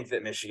still think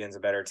that Michigan's a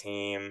better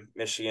team.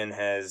 Michigan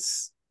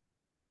has,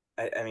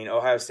 I mean,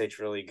 Ohio State's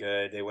really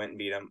good. They went and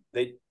beat them.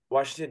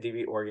 Washington did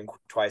beat Oregon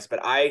twice, but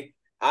I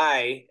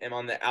am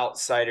on the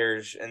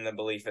outsiders in the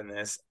belief in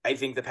this. I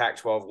think the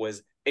Pac-12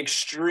 was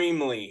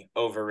extremely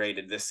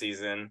overrated this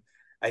season.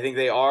 I think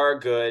they are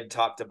good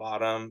top to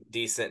bottom,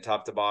 decent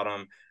top to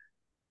bottom,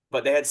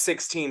 but they had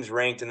 6 teams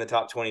ranked in the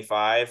top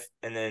 25,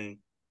 and then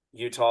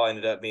Utah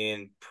ended up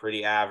being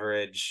pretty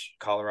average.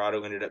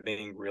 Colorado ended up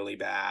being really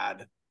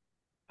bad.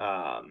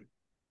 I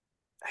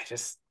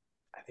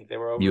think they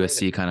were overrated.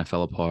 USC kind of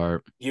fell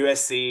apart.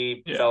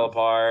 USC fell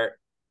apart.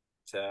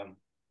 So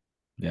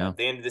yeah,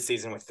 they ended the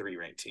season with 3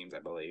 ranked teams, I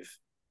believe.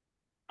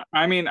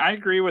 I mean, I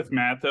agree with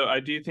Matt though. I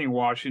do think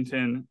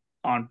Washington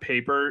on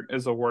paper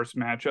is a worse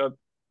matchup,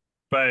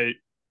 but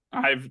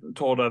I've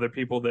told other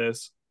people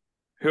this.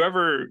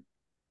 Whoever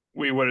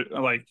we would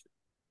like,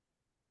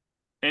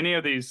 any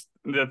of these,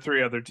 the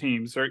three other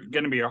teams are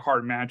going to be a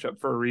hard matchup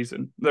for a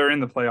reason. They're in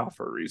the playoff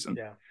for a reason.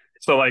 Yeah.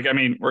 So, like, I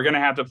mean, we're going to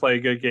have to play a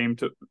good game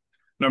to,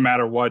 no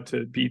matter what,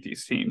 to beat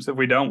these teams. If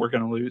we don't, we're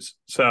going to lose.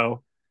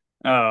 So,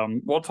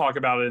 we'll talk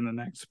about it in the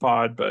next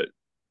pod. But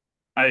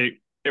I,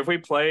 if we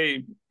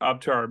play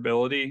up to our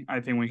ability,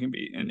 I think we can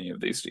beat any of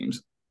these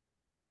teams.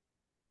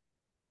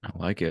 I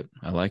like it.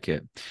 I like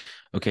it.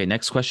 Okay,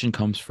 next question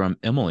comes from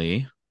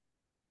Emily,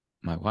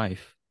 my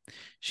wife.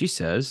 She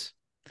says,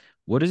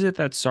 "What is it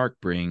that Sark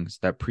brings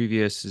that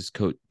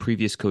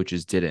previous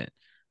coaches didn't?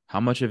 How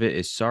much of it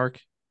is Sark?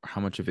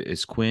 How much of it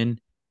is Quinn,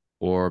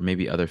 or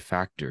maybe other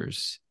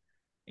factors?"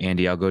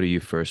 Andy, I'll go to you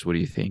first. What do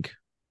you think?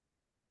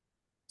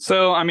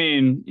 So, I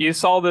mean, you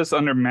saw this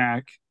under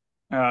Mac,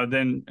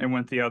 then it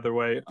went the other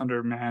way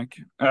under Mac.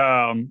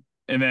 And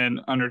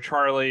then under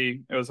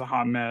Charlie, it was a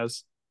hot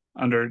mess.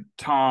 Under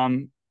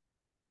Tom,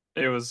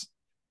 it was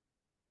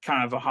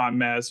kind of a hot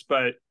mess.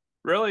 But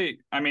really,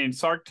 I mean,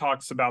 Sark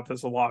talks about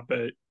this a lot,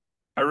 but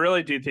I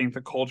really do think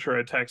the culture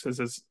at Texas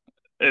is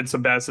it's the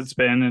best it's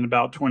been in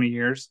about 20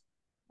 years.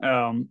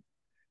 Um,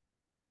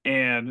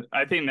 and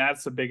I think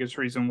that's the biggest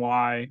reason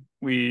why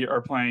we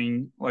are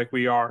playing like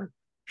we are.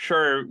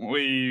 Sure,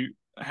 we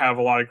have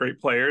a lot of great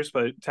players,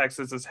 but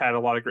Texas has had a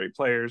lot of great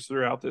players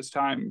throughout this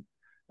time.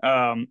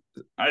 Um,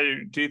 I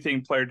do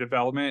think player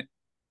development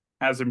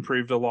has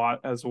improved a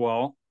lot as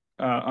well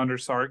under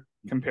Sark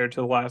compared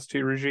to the last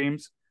two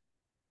regimes.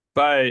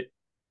 But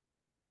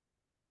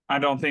I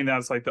don't think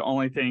that's like the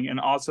only thing. And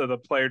also, the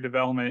player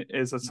development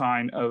is a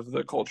sign of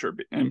the culture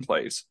in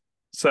place.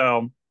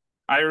 So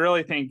I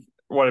really think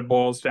what it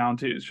boils down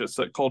to is just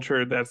the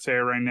culture that's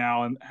there right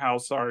now and how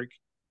Sark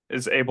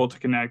is able to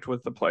connect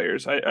with the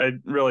players. I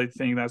really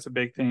think that's a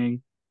big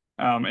thing.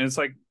 And it's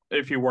like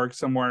if you work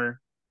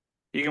somewhere,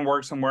 you can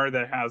work somewhere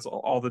that has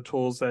all the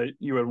tools that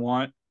you would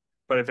want.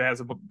 But if it has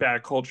a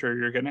bad culture,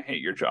 you're going to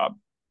hate your job.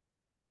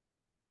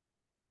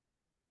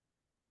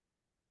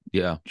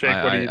 Yeah,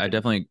 Jake, what do you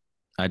think?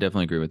 I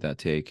definitely agree with that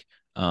take.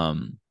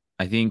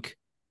 I think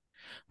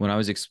when I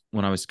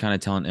was kind of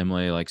telling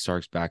Emily like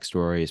Sark's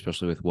backstory,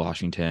 especially with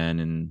Washington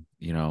and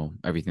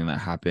everything that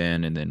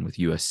happened, and then with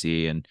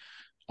USC and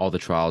all the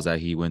trials that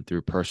he went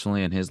through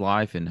personally in his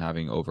life and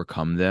having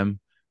overcome them,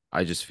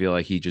 I just feel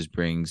like he just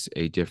brings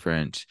a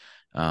different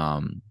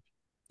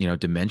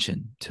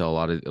dimension to a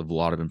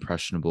lot of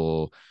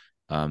impressionable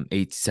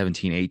 17,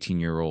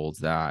 18-year olds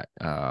that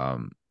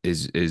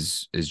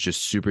is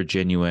just super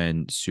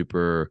genuine,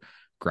 super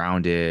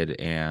grounded,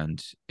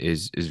 and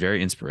is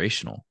very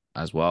inspirational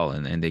as well.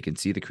 And they can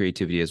see the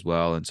creativity as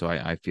well. And so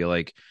I feel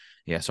like,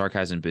 yeah, Sark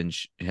hasn't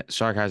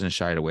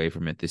shied away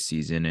from it this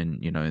season,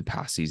 and in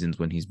past seasons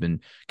when he's been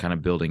kind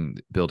of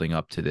building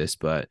up to this.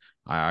 But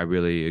I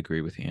really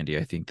agree with Andy.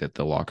 I think that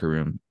the locker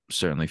room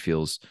certainly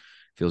feels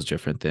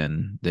different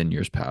than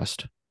years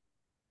past.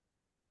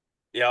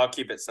 Yeah, I'll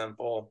keep it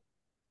simple.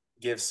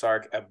 Give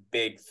Sark a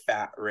big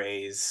fat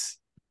raise.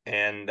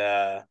 And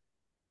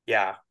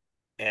yeah,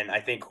 and I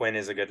think Quinn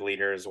is a good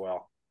leader as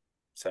well.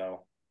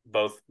 So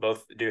both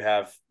do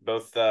have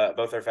both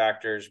are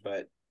factors,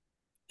 but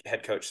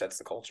head coach sets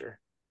the culture.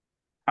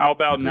 How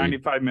about Agreed.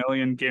 95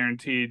 million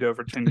guaranteed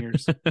over 10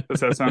 years? Does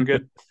that sound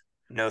good?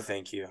 No,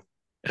 thank you.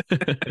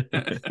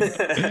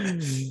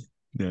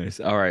 Nice.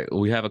 All right.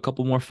 We have a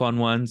couple more fun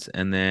ones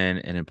and then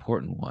an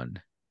important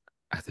one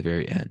at the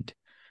very end.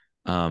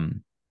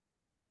 Um,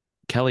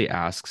 Kelly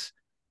asks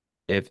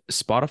if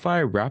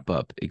Spotify wrap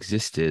up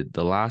existed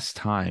the last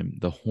time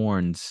the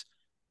Horns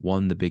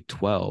won the Big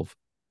 12,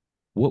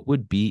 what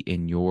would be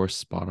in your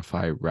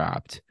Spotify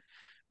wrapped?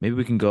 Maybe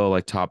we can go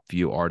like top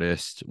view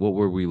artists. What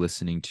were we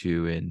listening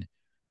to in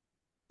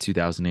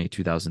 2008,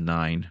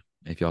 2009?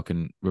 If y'all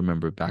can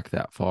remember back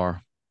that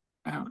far.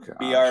 Oh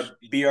gosh.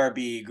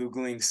 BRB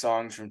Googling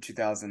songs from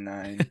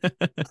 2009.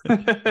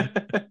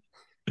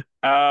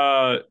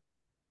 I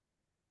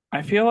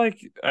feel like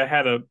I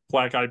had a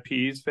Black Eyed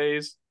Peas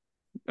phase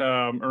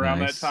around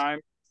Nice. that time.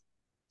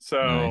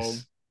 So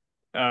Nice.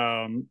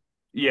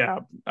 yeah,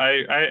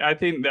 I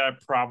think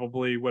that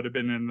probably would have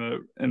been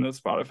in the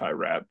Spotify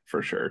rap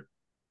for sure.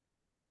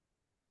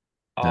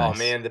 Oh Nice.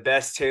 man, the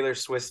best Taylor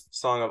Swift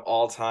song of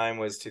all time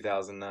was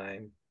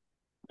 2009.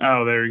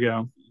 Oh, there you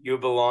go. You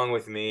Belong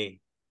with Me.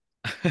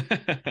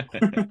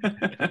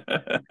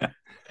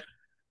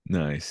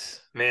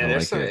 Nice. Man, I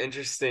there's like some it.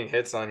 interesting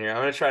hits on here. I'm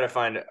gonna try to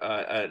find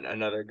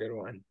another good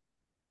one.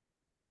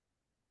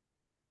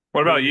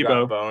 What What do about you you,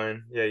 got, Bo?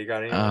 Bowen? Yeah, you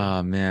got anyone?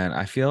 Oh man,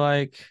 I feel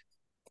like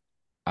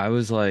I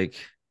was like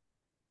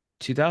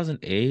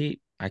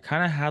 2008. I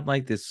kind of had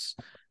like this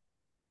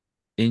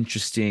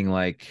interesting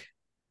like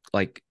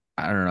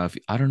I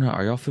don't know.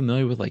 Are y'all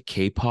familiar with like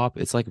K-pop?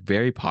 It's like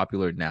very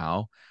popular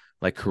now,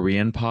 like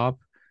Korean pop.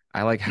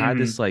 I like had Mm-hmm.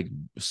 this like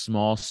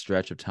small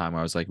stretch of time where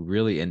I was like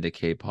really into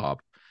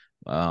K-pop.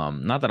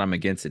 Not that I'm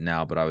against it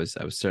now, but I was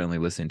certainly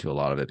listening to a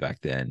lot of it back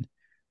then.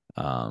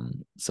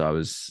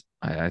 So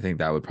I think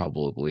that would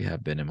probably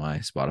have been in my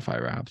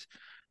Spotify Wrapped.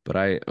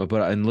 But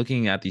in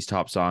looking at these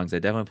top songs, I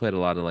definitely played a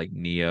lot of like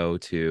Neo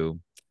too.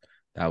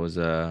 That was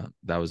a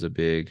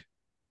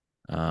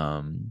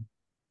um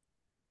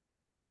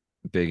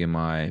big in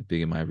my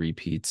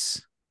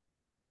repeats.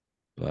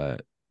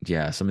 But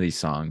yeah, some of these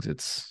songs,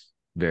 it's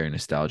very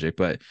nostalgic.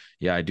 But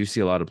yeah, I do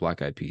see a lot of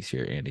Black Eyed Peas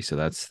here, Andy. So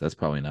that's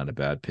probably not a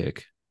bad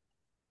pick.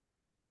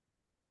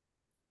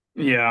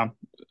 Yeah,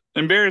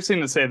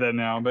 embarrassing to say that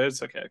now, but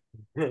it's okay.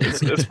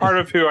 It's part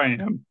of who I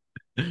am.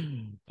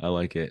 I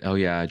like it. Oh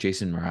yeah,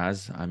 Jason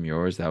Mraz, I'm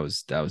yours. That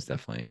was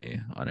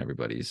definitely on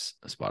everybody's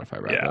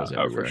Spotify rap. That Yeah, was oh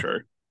for everywhere.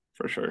 sure,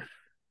 for sure.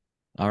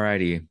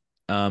 Alrighty.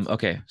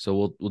 Okay,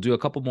 so we'll do a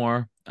couple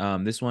more.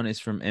 This one is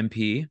from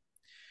MP.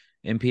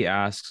 MP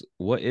asks,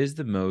 what is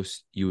the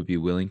most you would be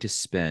willing to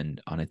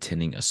spend on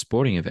attending a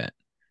sporting event?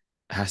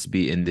 It has to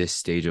be in this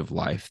stage of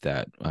life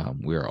that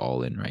we're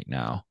all in right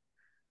now.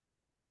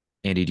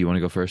 Andy, do you want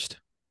to go first?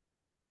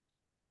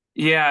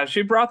 Yeah,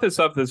 she brought this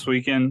up this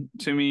weekend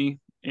to me,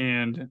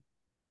 and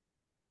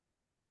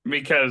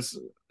because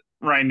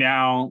right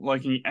now,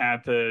 looking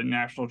at the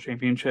national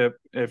championship,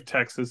 if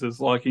Texas is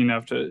lucky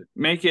enough to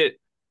make it,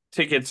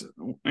 tickets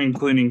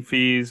including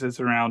fees is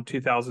around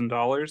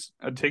 $2,000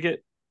 a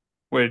ticket,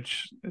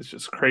 which is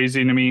just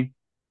crazy to me.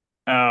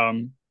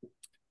 Um,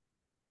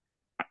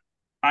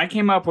 I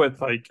came up with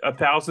like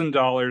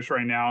 $1,000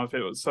 right now if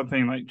it was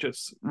something like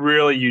just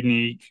really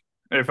unique.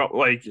 If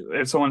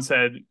someone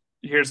said,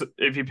 "Here's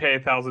if you pay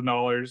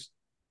 $1,000,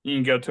 you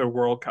can go to a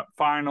World Cup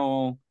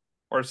final,"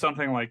 or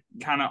something like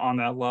kind of on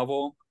that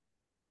level.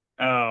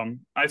 I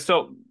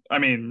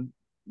mean,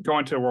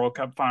 going to a World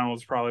Cup final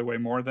is probably way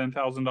more than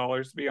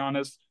 $1,000 to be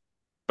honest.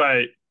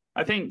 But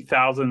I think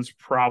thousands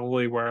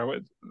probably where I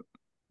would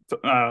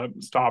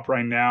stop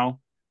right now.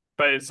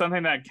 But it's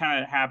something that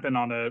kind of happened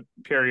on a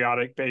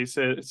periodic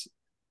basis.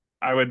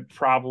 I would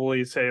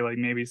probably say like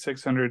maybe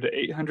 600 to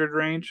 800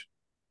 range.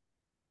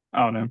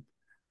 I don't know.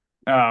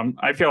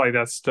 I feel like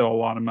that's still a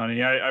lot of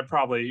money. I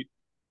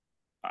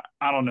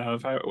don't know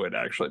if I would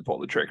actually pull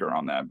the trigger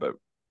on that, but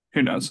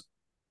who knows?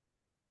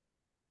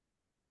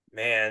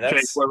 Man, Jake,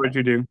 that's what would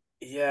you do?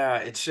 yeah,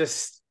 it's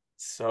just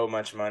so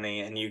much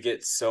money and you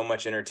get so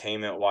much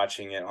entertainment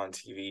watching it on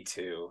TV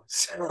too.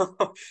 So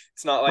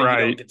it's not like you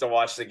don't Right. get to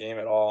watch the game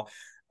at all.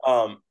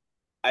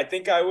 I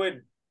think I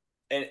would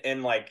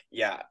and like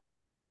yeah,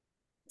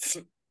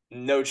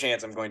 no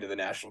chance I'm going to the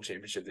national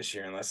championship this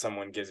year unless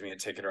someone gives me a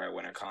ticket or I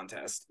win a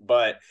contest.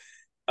 But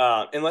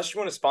unless you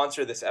want to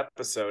sponsor this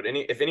episode,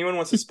 if anyone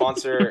wants to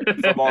sponsor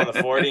football on the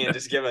 40 and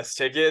just give us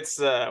tickets,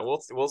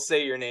 we'll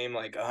say your name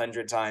like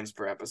 100 times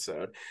per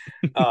episode.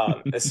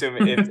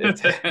 Assuming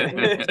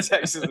if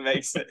Texas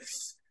makes it,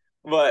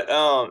 but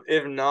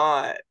if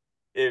not,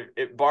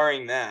 if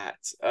barring that,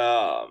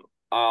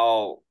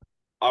 I'll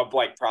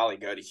like probably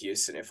go to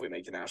Houston if we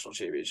make the national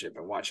championship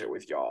and watch it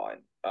with y'all.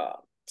 And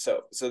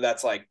so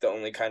that's like the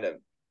only kind of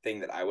thing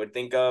that I would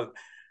think of.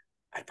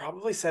 I'd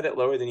probably set it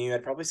lower than you.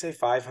 I'd probably say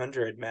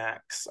 500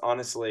 max.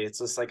 Honestly, it's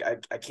just like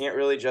I can't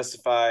really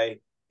justify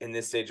in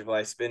this stage of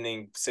life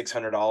spending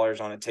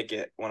 $600 on a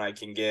ticket when I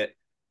can get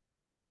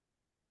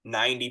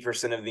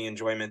 90% of the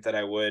enjoyment that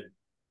I would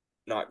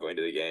not going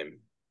to the game.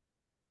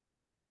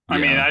 I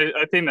mean, Yeah,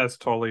 I think that's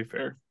totally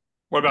fair.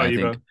 What about I you,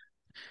 Bo? think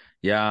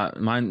yeah,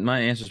 my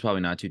answer is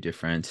probably not too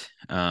different.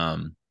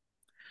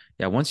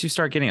 Yeah, once you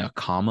start getting a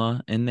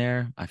comma in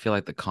there, I feel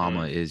like the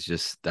comma Mm.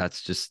 is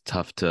that's just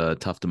tough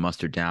to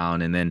muster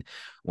down. And then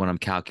when I'm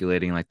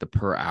calculating like the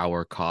per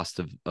hour cost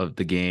of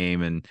the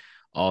game and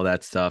all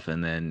that stuff,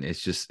 and then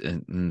it's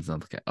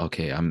not like,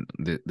 okay,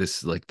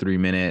 this like 3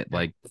 minute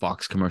like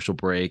Fox commercial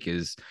break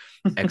is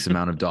X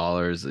amount of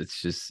dollars. It's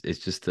just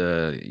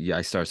yeah,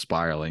 I start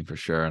spiraling for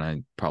sure, and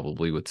I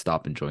probably would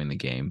stop enjoying the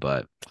game.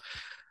 But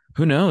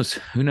who knows?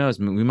 Who knows?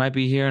 We might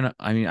be here, and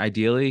I mean,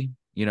 ideally,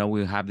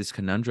 we have this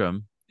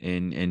conundrum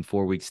in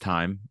 4 weeks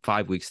time,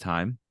 5 weeks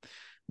time,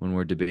 when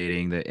we're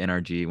debating the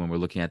NRG, when we're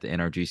looking at the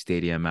NRG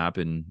Stadium map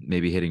and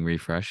maybe hitting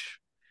refresh.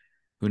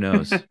 Who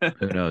knows?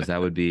 Who knows? That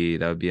would be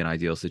an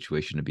ideal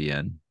situation to be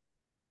in.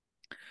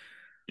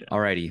 Yeah.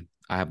 Alrighty,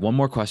 I have one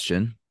more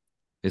question.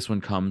 This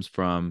one comes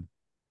from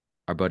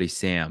our buddy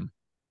Sam.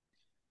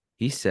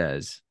 He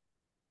says,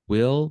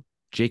 "Will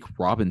Jake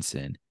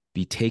Robinson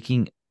be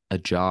taking a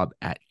job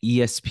at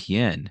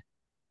ESPN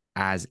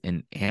as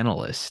an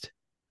analyst?"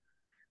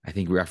 I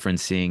think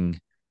referencing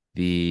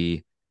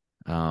the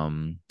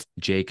um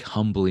Jake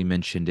humbly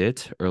mentioned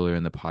it earlier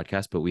in the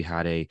podcast, but we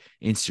had a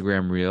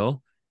Instagram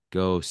reel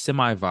go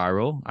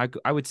semi-viral.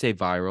 I would say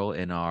viral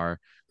in our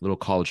little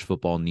college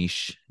football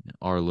niche,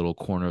 our little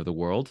corner of the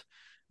world.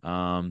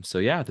 So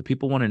yeah, the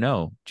people want to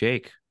know,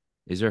 Jake,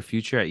 is there a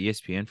future at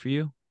ESPN for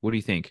you? What do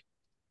you think?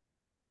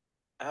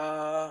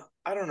 I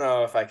don't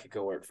know if I could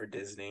go work for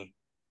Disney,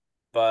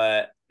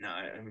 but no,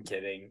 I'm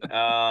kidding.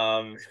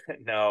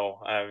 No,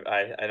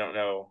 I don't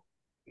know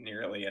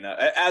nearly enough.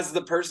 As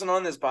the person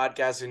on this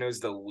podcast who knows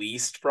the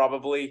least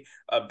probably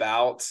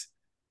about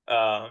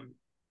um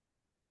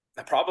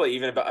probably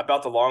even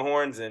about the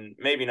Longhorns, and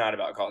maybe not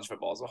about college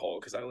football as a whole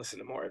because I listen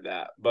to more of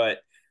that. But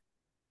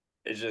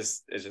it's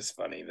just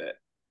funny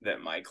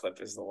that my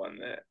clip is the one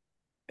that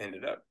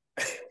ended up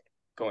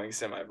going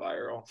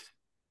semi-viral.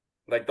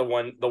 Like the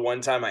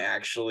one time I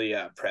actually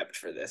prepped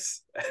for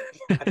this.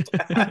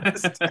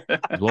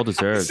 Well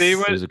deserved. See It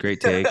what was a great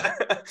take.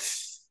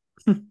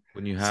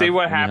 When you see have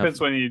what when you happens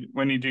have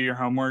when you do your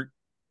homework.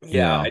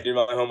 Yeah, yeah, I did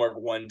my homework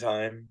one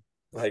time,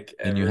 like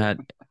and you ever.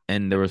 had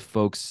and there were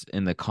folks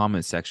in the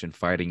comment section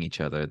fighting each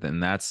other, then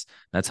that's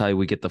how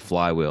we get the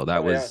flywheel.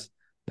 Oh yeah.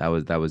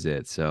 That was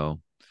it.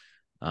 So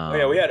Oh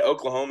yeah, we um had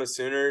Oklahoma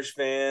Sooners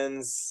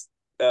fans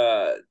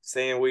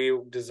saying we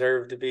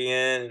deserve to be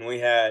in, and we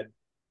had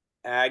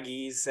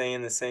Aggies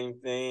saying the same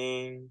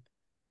thing.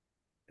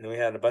 And we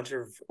had a bunch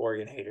of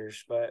Oregon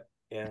haters, but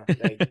yeah,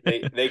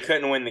 they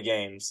couldn't win the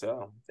game,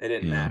 so it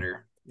didn't yeah,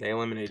 matter. They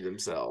eliminated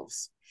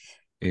themselves.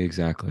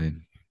 exactly.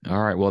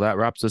 All right. Well, that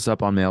wraps us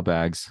up on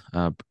mailbags.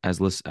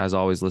 As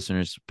always,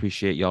 listeners,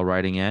 appreciate y'all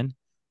writing in,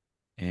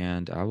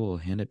 and I will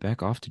hand it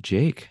back off to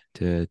Jake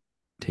to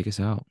take us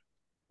out.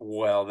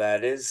 Well,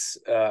 that is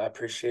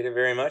appreciated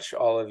very much,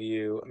 all of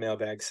you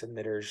mailbag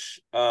submitters.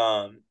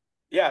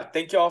 Yeah,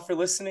 thank you all for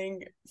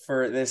listening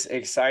for this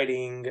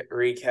exciting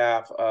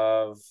recap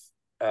of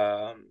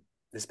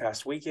this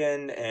past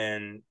weekend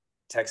and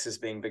Texas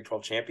being Big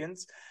 12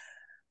 champions.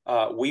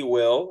 We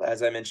will,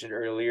 as I mentioned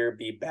earlier,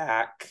 be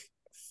back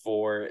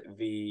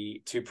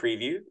to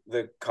preview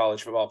the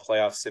college football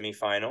playoff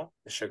semifinal,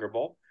 the Sugar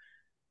Bowl,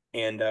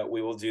 and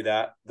we will do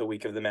that the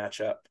week of the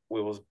matchup.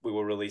 We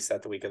will release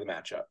that the week of the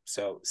matchup.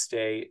 So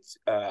stay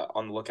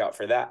on the lookout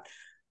for that.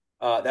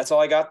 That's all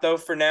I got though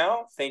for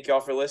now. Thank you all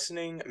for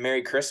listening.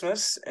 Merry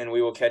Christmas, and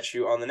we will catch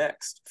you on the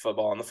next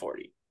Football on the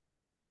 40.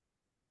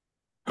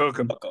 Hook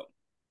 'em. Hook 'em.